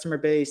it's your customer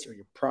base or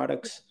your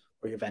products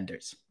or your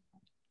vendors.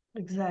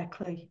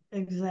 Exactly,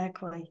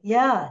 exactly.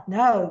 Yeah,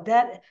 no,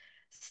 that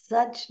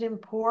such an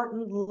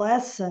important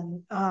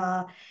lesson.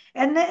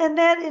 And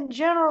that in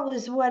general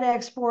is what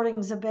exporting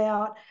is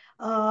about.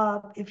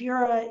 If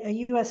you're a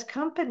US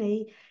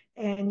company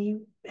and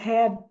you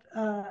had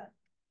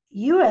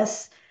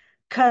US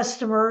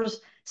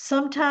customers,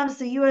 sometimes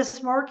the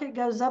US market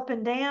goes up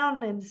and down.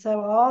 And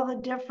so all the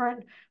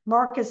different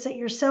markets that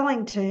you're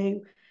selling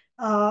to,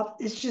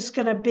 it's just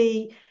going to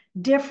be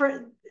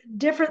different.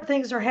 Different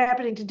things are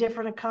happening to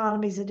different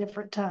economies at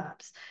different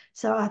times.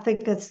 So I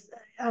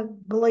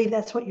believe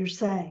that's what you're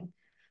saying.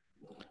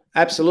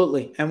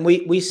 Absolutely. And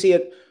we see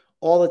it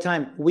all the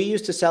time. We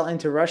used to sell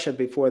into Russia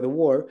before the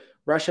war.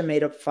 Russia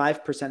made up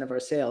 5% of our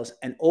sales.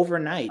 And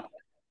overnight,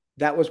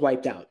 that was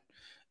wiped out.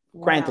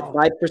 Granted,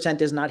 Wow.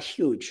 5% is not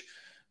huge,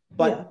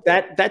 Yeah.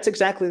 but that's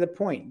exactly the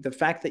point. The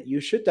fact that you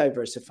should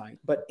diversify.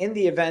 But in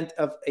the event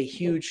of a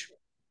huge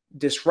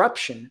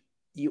disruption,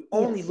 you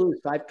only Yes. lose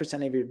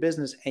 5% of your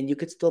business and you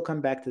could still come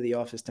back to the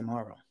office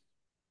tomorrow.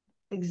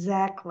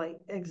 Exactly.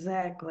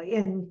 Exactly.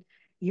 And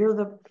you're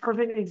the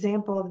perfect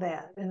example of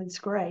that. And it's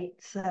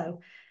great. So,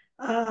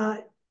 uh,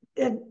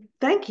 and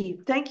thank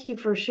you. Thank you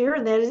for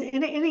sharing that. Is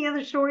any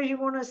other stories you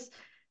want us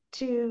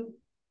to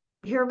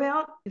hear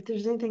about? If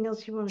there's anything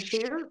else you want to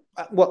share?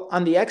 Well,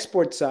 on the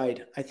export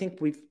side, I think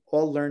we've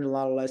all learned a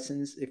lot of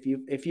lessons. If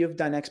you've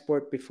done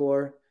export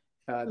before,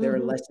 there are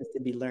Mm-hmm. lessons to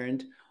be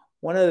learned.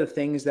 One of the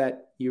things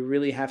that you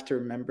really have to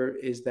remember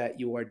is that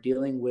you are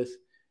dealing with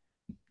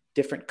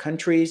different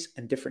countries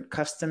and different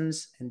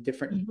customs and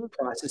different Mm-hmm.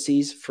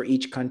 processes for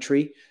each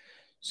country.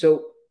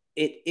 So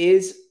it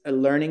is a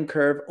learning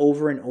curve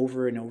over and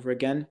over and over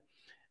again.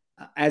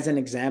 As an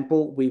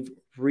example, we've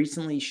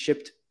recently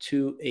shipped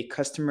to a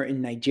customer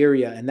in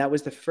Nigeria, and that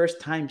was the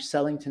first time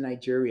selling to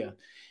Nigeria.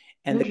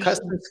 And the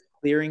Interesting. customs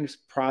clearance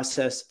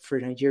process for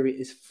Nigeria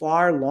is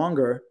far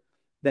longer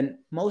than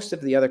most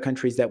of the other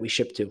countries that we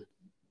ship to.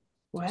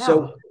 So,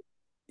 Wow.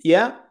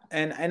 yeah,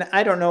 and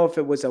I don't know if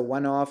it was a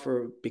one-off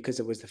or because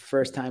it was the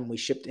first time we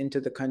shipped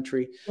into the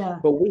country, Yeah.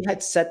 but we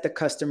had set the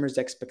customer's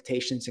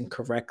expectations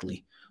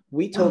incorrectly.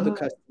 We told the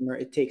Uh-huh. customer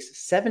it takes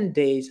 7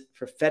 days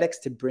for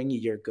FedEx to bring you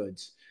your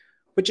goods,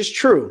 which is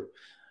true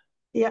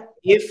Yeah.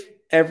 if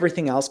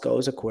everything else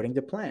goes according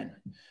to plan.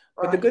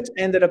 But the Right. goods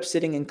ended up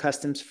sitting in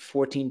customs for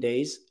 14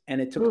 days, and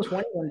it took Oof.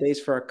 21 days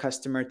for our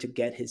customer to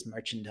get his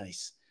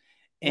merchandise.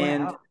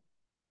 And Wow.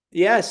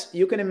 yes,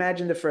 you can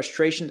imagine the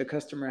frustration the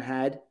customer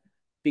had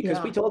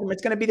because we Yeah. told him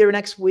it's going to be there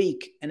next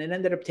week, and it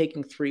ended up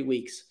taking 3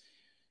 weeks.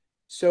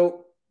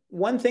 So,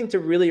 one thing to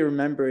really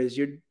remember is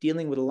you're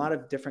dealing with a lot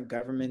of different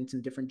governments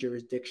and different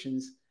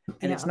jurisdictions,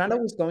 and it's Yeah. not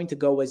always going to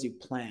go as you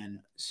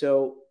plan.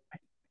 So,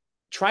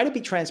 try to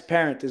be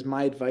transparent is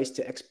my advice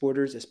to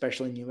exporters,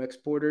 especially new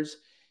exporters.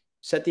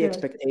 Set the Good.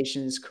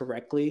 expectations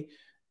correctly.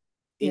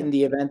 Yeah. In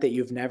the event that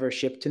you've never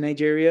shipped to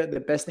Nigeria, the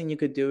best thing you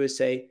could do is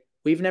say,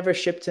 we've never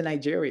shipped to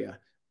Nigeria,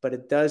 but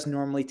it does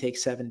normally take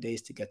 7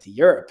 days to get to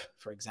Europe,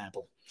 for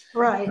example.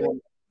 Right.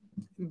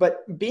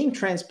 But being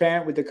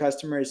transparent with the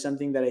customer is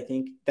something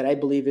that I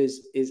believe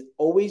is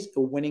always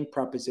a winning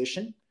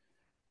proposition,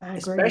 I agree.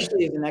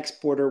 especially as an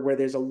exporter where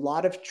there's a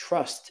lot of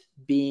trust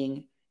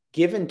being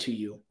given to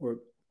you, or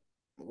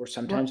Right.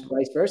 sometimes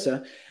vice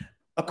versa,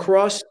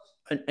 across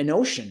an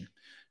ocean.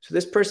 So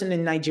this person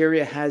in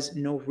Nigeria has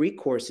no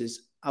recourses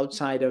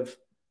outside of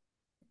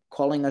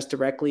calling us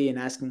directly and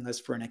asking us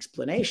for an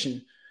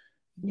explanation.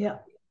 Yeah.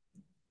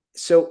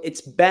 So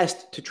it's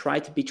best to try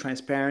to be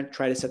transparent,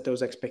 try to set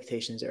those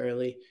expectations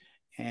early,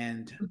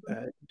 and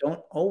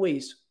don't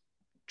always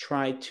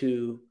try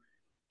to,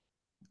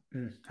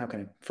 how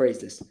can I phrase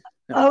this?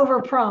 No.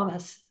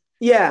 Overpromise.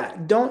 Yeah,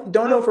 don't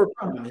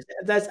Overpromise.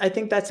 overpromise. I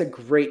think that's a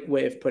great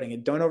way of putting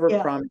it. Don't Yeah.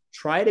 overpromise.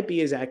 Try to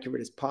be as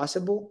accurate as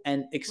possible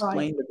and Right.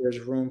 explain that there's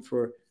room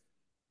for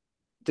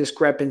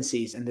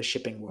discrepancies in the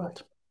shipping Right.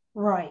 world.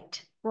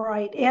 Right.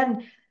 Right.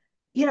 And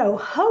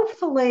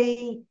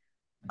hopefully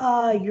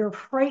your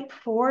freight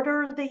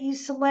forwarder that you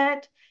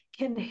select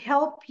can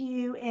help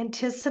you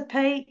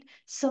anticipate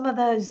some of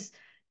those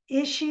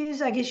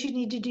issues. I guess you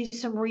need to do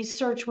some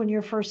research when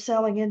you're first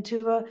selling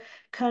into a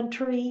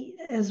country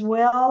as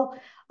well.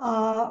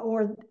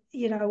 Or,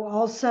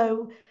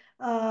 also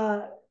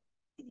uh,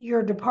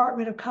 your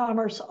Department of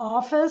Commerce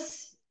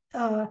office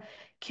uh,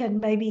 can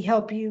maybe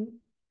help you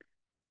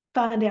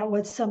find out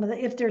what some of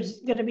if there's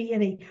going to be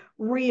any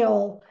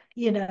real,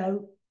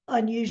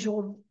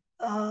 unusual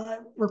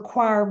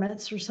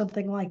requirements or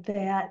something like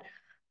that.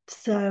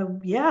 So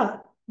yeah,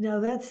 no,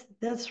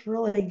 that's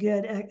really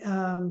good.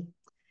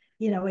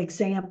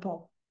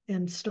 Example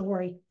and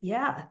story.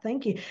 Yeah,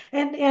 thank you.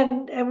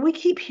 And we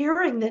keep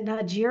hearing that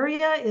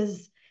Nigeria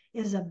is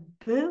a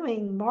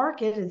booming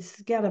market.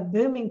 It's got a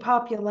booming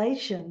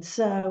population.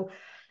 So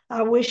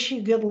I wish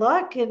you good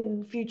luck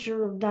in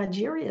future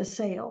Nigeria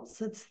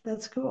sales.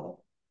 That's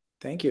cool.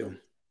 Thank you.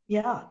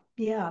 Yeah,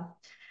 yeah.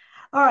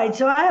 All right,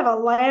 so I have a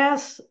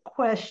last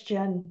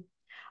question.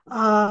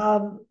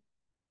 Um,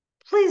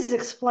 please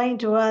explain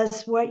to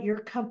us what your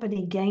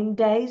company game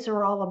days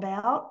are all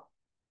about.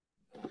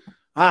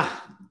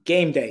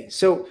 Game day.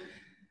 So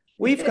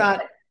we've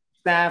got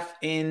staff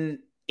in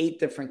 8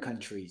 different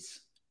countries.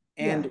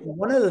 And Yeah,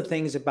 one of the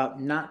things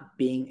about not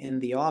being in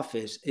the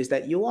office is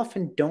that you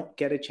often don't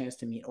get a chance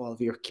to meet all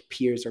of your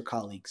peers or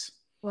colleagues.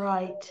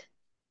 right.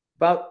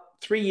 About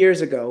 3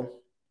 years ago,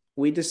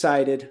 we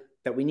decided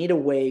that we need a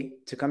way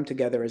to come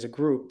together as a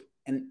group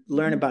and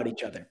learn Mhm. about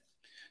each other.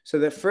 So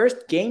the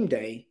first game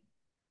day,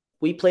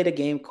 we played a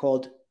game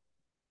called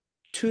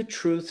Two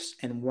Truths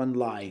and One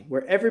Lie,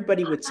 where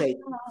everybody would say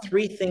Oh,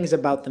 3 things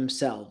about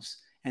themselves,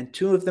 and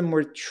 2 of them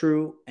were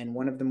true and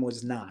 1 of them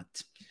was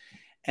not.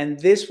 And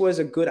this was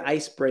a good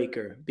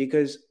icebreaker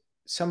because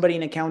somebody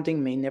in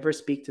accounting may never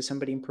speak to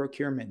somebody in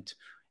procurement,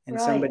 and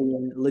right. somebody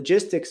in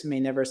logistics may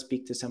never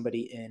speak to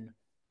somebody in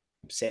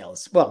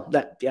sales. Well,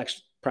 that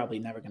actually probably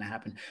never going to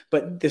happen.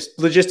 But this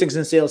logistics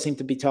and sales seem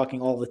to be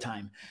talking all the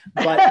time.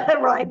 But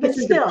Right, but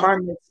different still,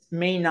 departments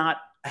may not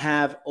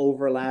have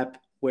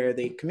overlap where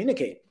they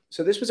communicate.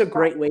 So this was a right.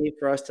 great way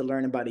for us to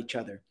learn about each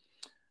other.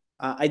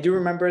 I do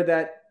remember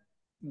that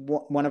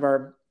one of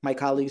my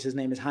colleagues, his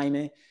name is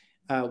Jaime.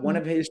 One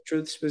Mm. of his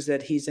truths was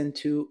that he's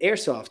into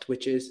airsoft,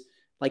 which is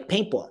like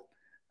paintball.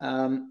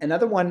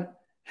 Another one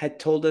had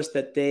told us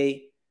that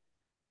they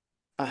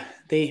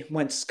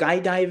went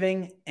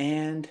skydiving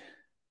and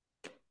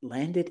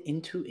landed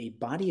into a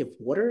body of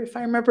water, if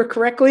I remember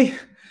correctly.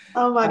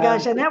 Oh my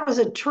gosh, Um, and that was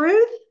a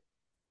truth?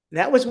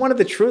 that was one of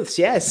the truths,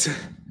 yes.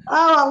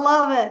 Oh, I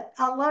love it.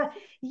 I love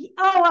it.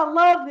 Oh, I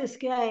love this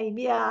game.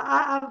 Yeah,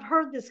 I've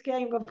heard this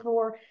game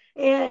before.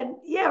 And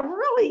yeah, it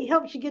really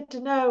helps you get to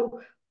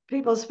know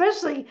people,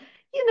 especially,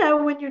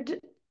 when you're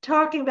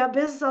talking about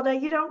business all day,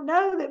 you don't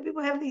know that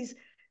people have these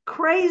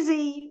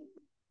crazy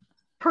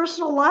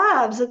personal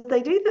lives that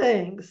they do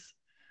things.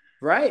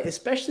 Right,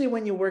 especially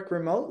when you work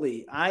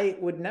remotely. I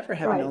would never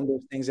have Right. known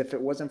those things if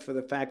it wasn't for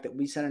the fact that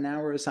we set an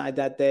hour aside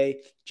that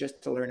day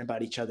just to learn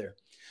about each other.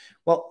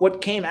 Well,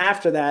 what came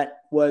after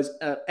that was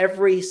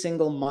every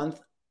single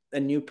month, a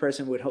new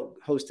person would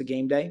host a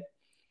game day,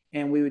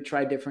 and we would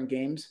try different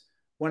games.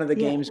 One of the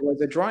Yeah. games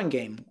was a drawing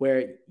game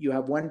where you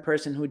have one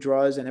person who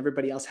draws and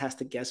everybody else has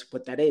to guess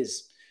what that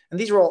is. And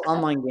these were all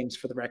online games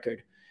for the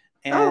record.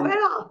 Oh, And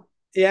wow.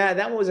 yeah,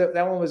 that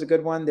one was a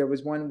good one. There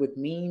was one with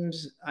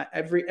memes.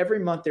 Every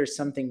month there's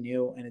something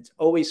new, and it's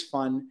always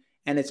fun.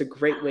 And it's a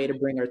great way to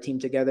bring our team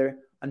together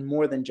on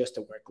more than just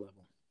a work level.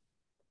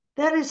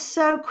 That is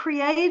so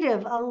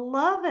creative. I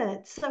love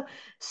it.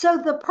 So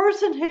the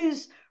person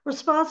who's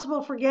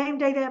responsible for game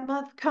day that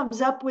month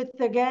comes up with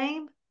the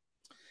game.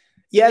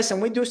 Yes,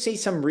 and we do see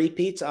some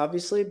repeats,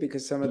 obviously,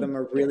 because some of them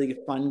are Yeah. really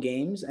fun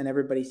games, and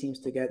everybody seems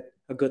to get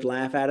a good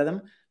laugh out of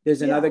them.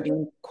 There's another Yeah.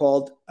 game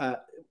called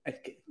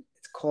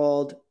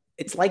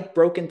it's like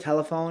broken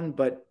telephone,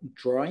 but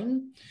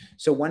drawing.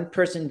 So one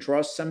person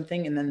draws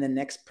something, and then the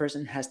next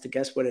person has to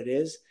guess what it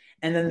is,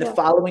 and then the Yeah.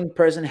 following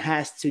person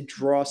has to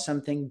draw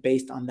something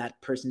based on that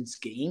person's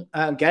game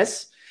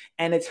guess.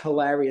 And it's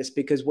hilarious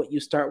because what you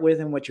start with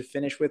and what you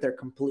finish with are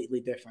completely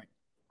different.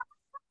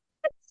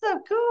 So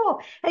cool.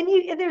 And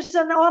there's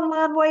an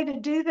online way to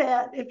do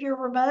that if you're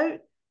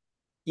remote.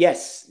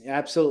 Yes,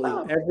 absolutely.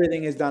 Oh,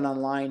 Everything is done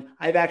online.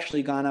 I've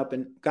actually gone out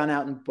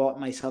and bought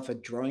myself a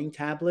drawing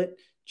tablet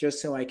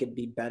just so I could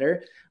be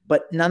better.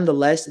 But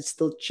nonetheless, it's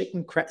still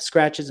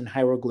scratches and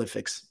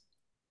hieroglyphics.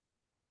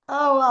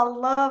 oh, I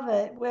love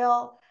it.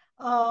 Well,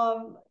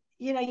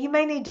 you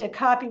may need to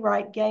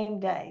copyright game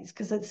days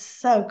because it's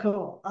so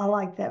cool. I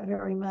like that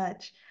very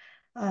much.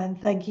 And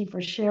thank you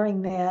for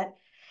sharing that.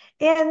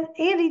 And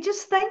Andy,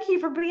 just thank you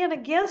for being a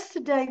guest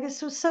today.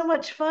 This was so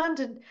much fun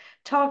to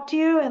talk to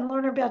you and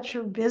learn about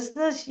your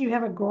business. You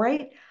have a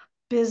great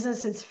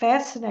business. It's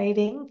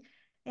fascinating.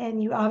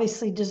 And you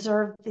obviously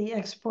deserve the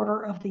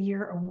Exporter of the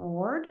Year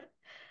award.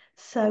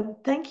 So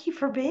thank you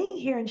for being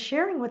here and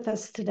sharing with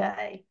us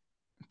today.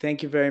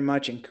 Thank you very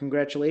much, and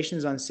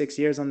congratulations on 6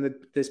 years on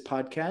this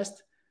podcast.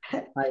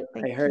 I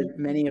Thank you. heard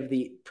many of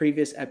the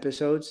previous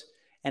episodes,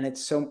 and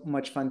it's so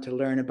much fun to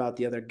learn about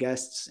the other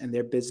guests and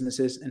their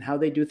businesses and how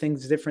they do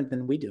things different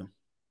than we do.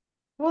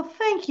 Well,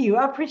 thank you.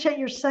 I appreciate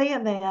your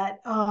saying that.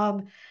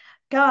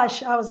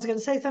 Gosh, I was going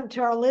to say something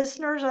to our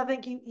listeners. I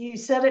think you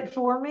said it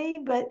for me,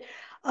 but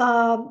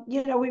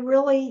we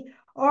really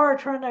are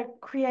trying to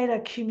create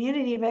a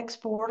community of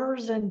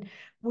exporters, and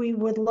we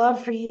would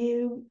love for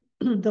you,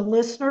 the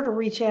listener, to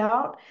reach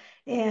out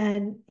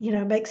and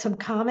make some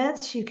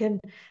comments. You can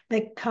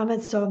make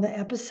comments on the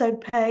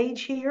episode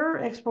page here,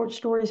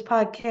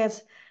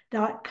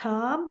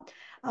 exportstoriespodcast.com.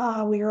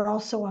 We are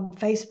also on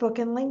Facebook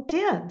and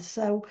LinkedIn.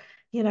 So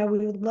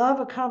we would love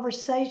a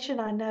conversation.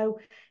 I know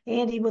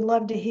Andy would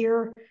love to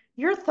hear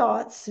your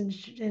thoughts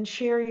and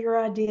share your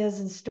ideas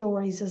and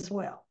stories as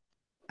well.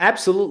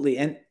 Absolutely.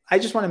 And I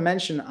just want to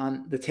mention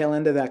on the tail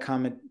end of that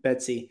comment,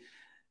 Betsy,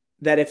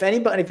 that if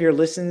any of your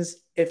listeners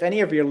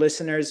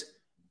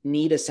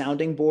need a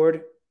sounding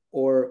board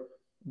or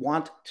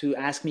want to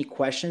ask me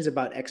questions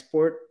about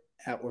export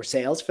or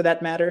sales for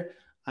that matter,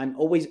 I'm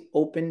always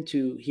open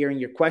to hearing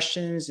your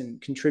questions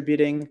and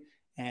contributing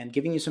and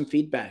giving you some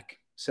feedback.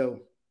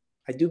 So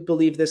I do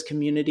believe this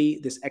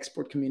community, this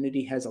export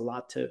community, has a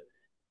lot to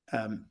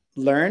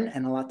learn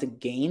and a lot to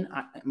gain,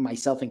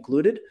 myself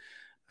included,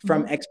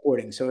 from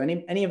exporting. So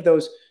any of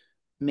those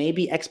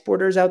maybe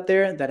exporters out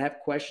there that have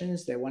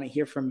questions that want to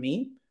hear from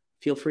me,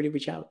 feel free to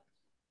reach out.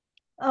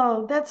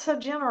 Oh, that's so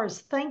generous.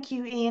 Thank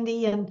you,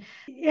 Andy. And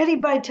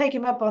anybody take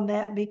him up on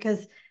that,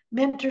 because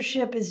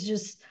mentorship is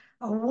just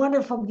a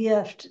wonderful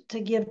gift to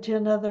give to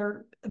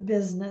another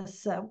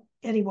business. So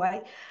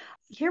anyway,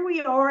 here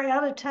we are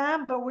out of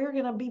time, but we're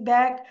going to be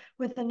back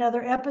with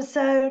another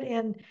episode.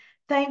 And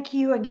thank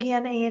you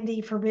again,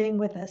 Andy, for being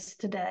with us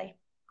today.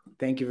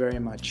 Thank you very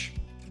much.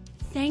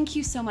 Thank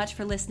you so much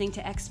for listening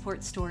to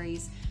Export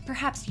Stories.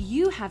 Perhaps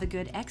you have a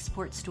good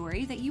export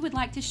story that you would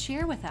like to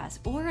share with us,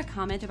 or a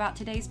comment about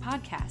today's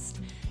podcast.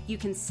 You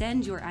can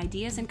send your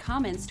ideas and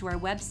comments to our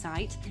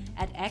website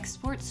at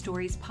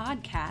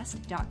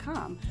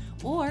exportstoriespodcast.com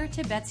or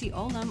to Betsy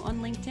Olam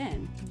on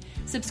LinkedIn.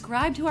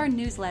 Subscribe to our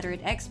newsletter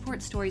at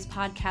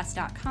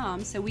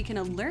exportstoriespodcast.com so we can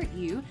alert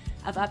you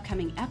of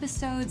upcoming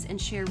episodes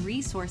and share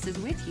resources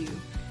with you.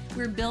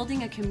 We're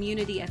building a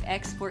community of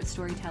export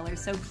storytellers,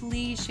 so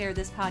please share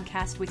this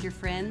podcast with your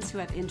friends who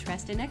have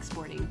interest in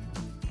exporting.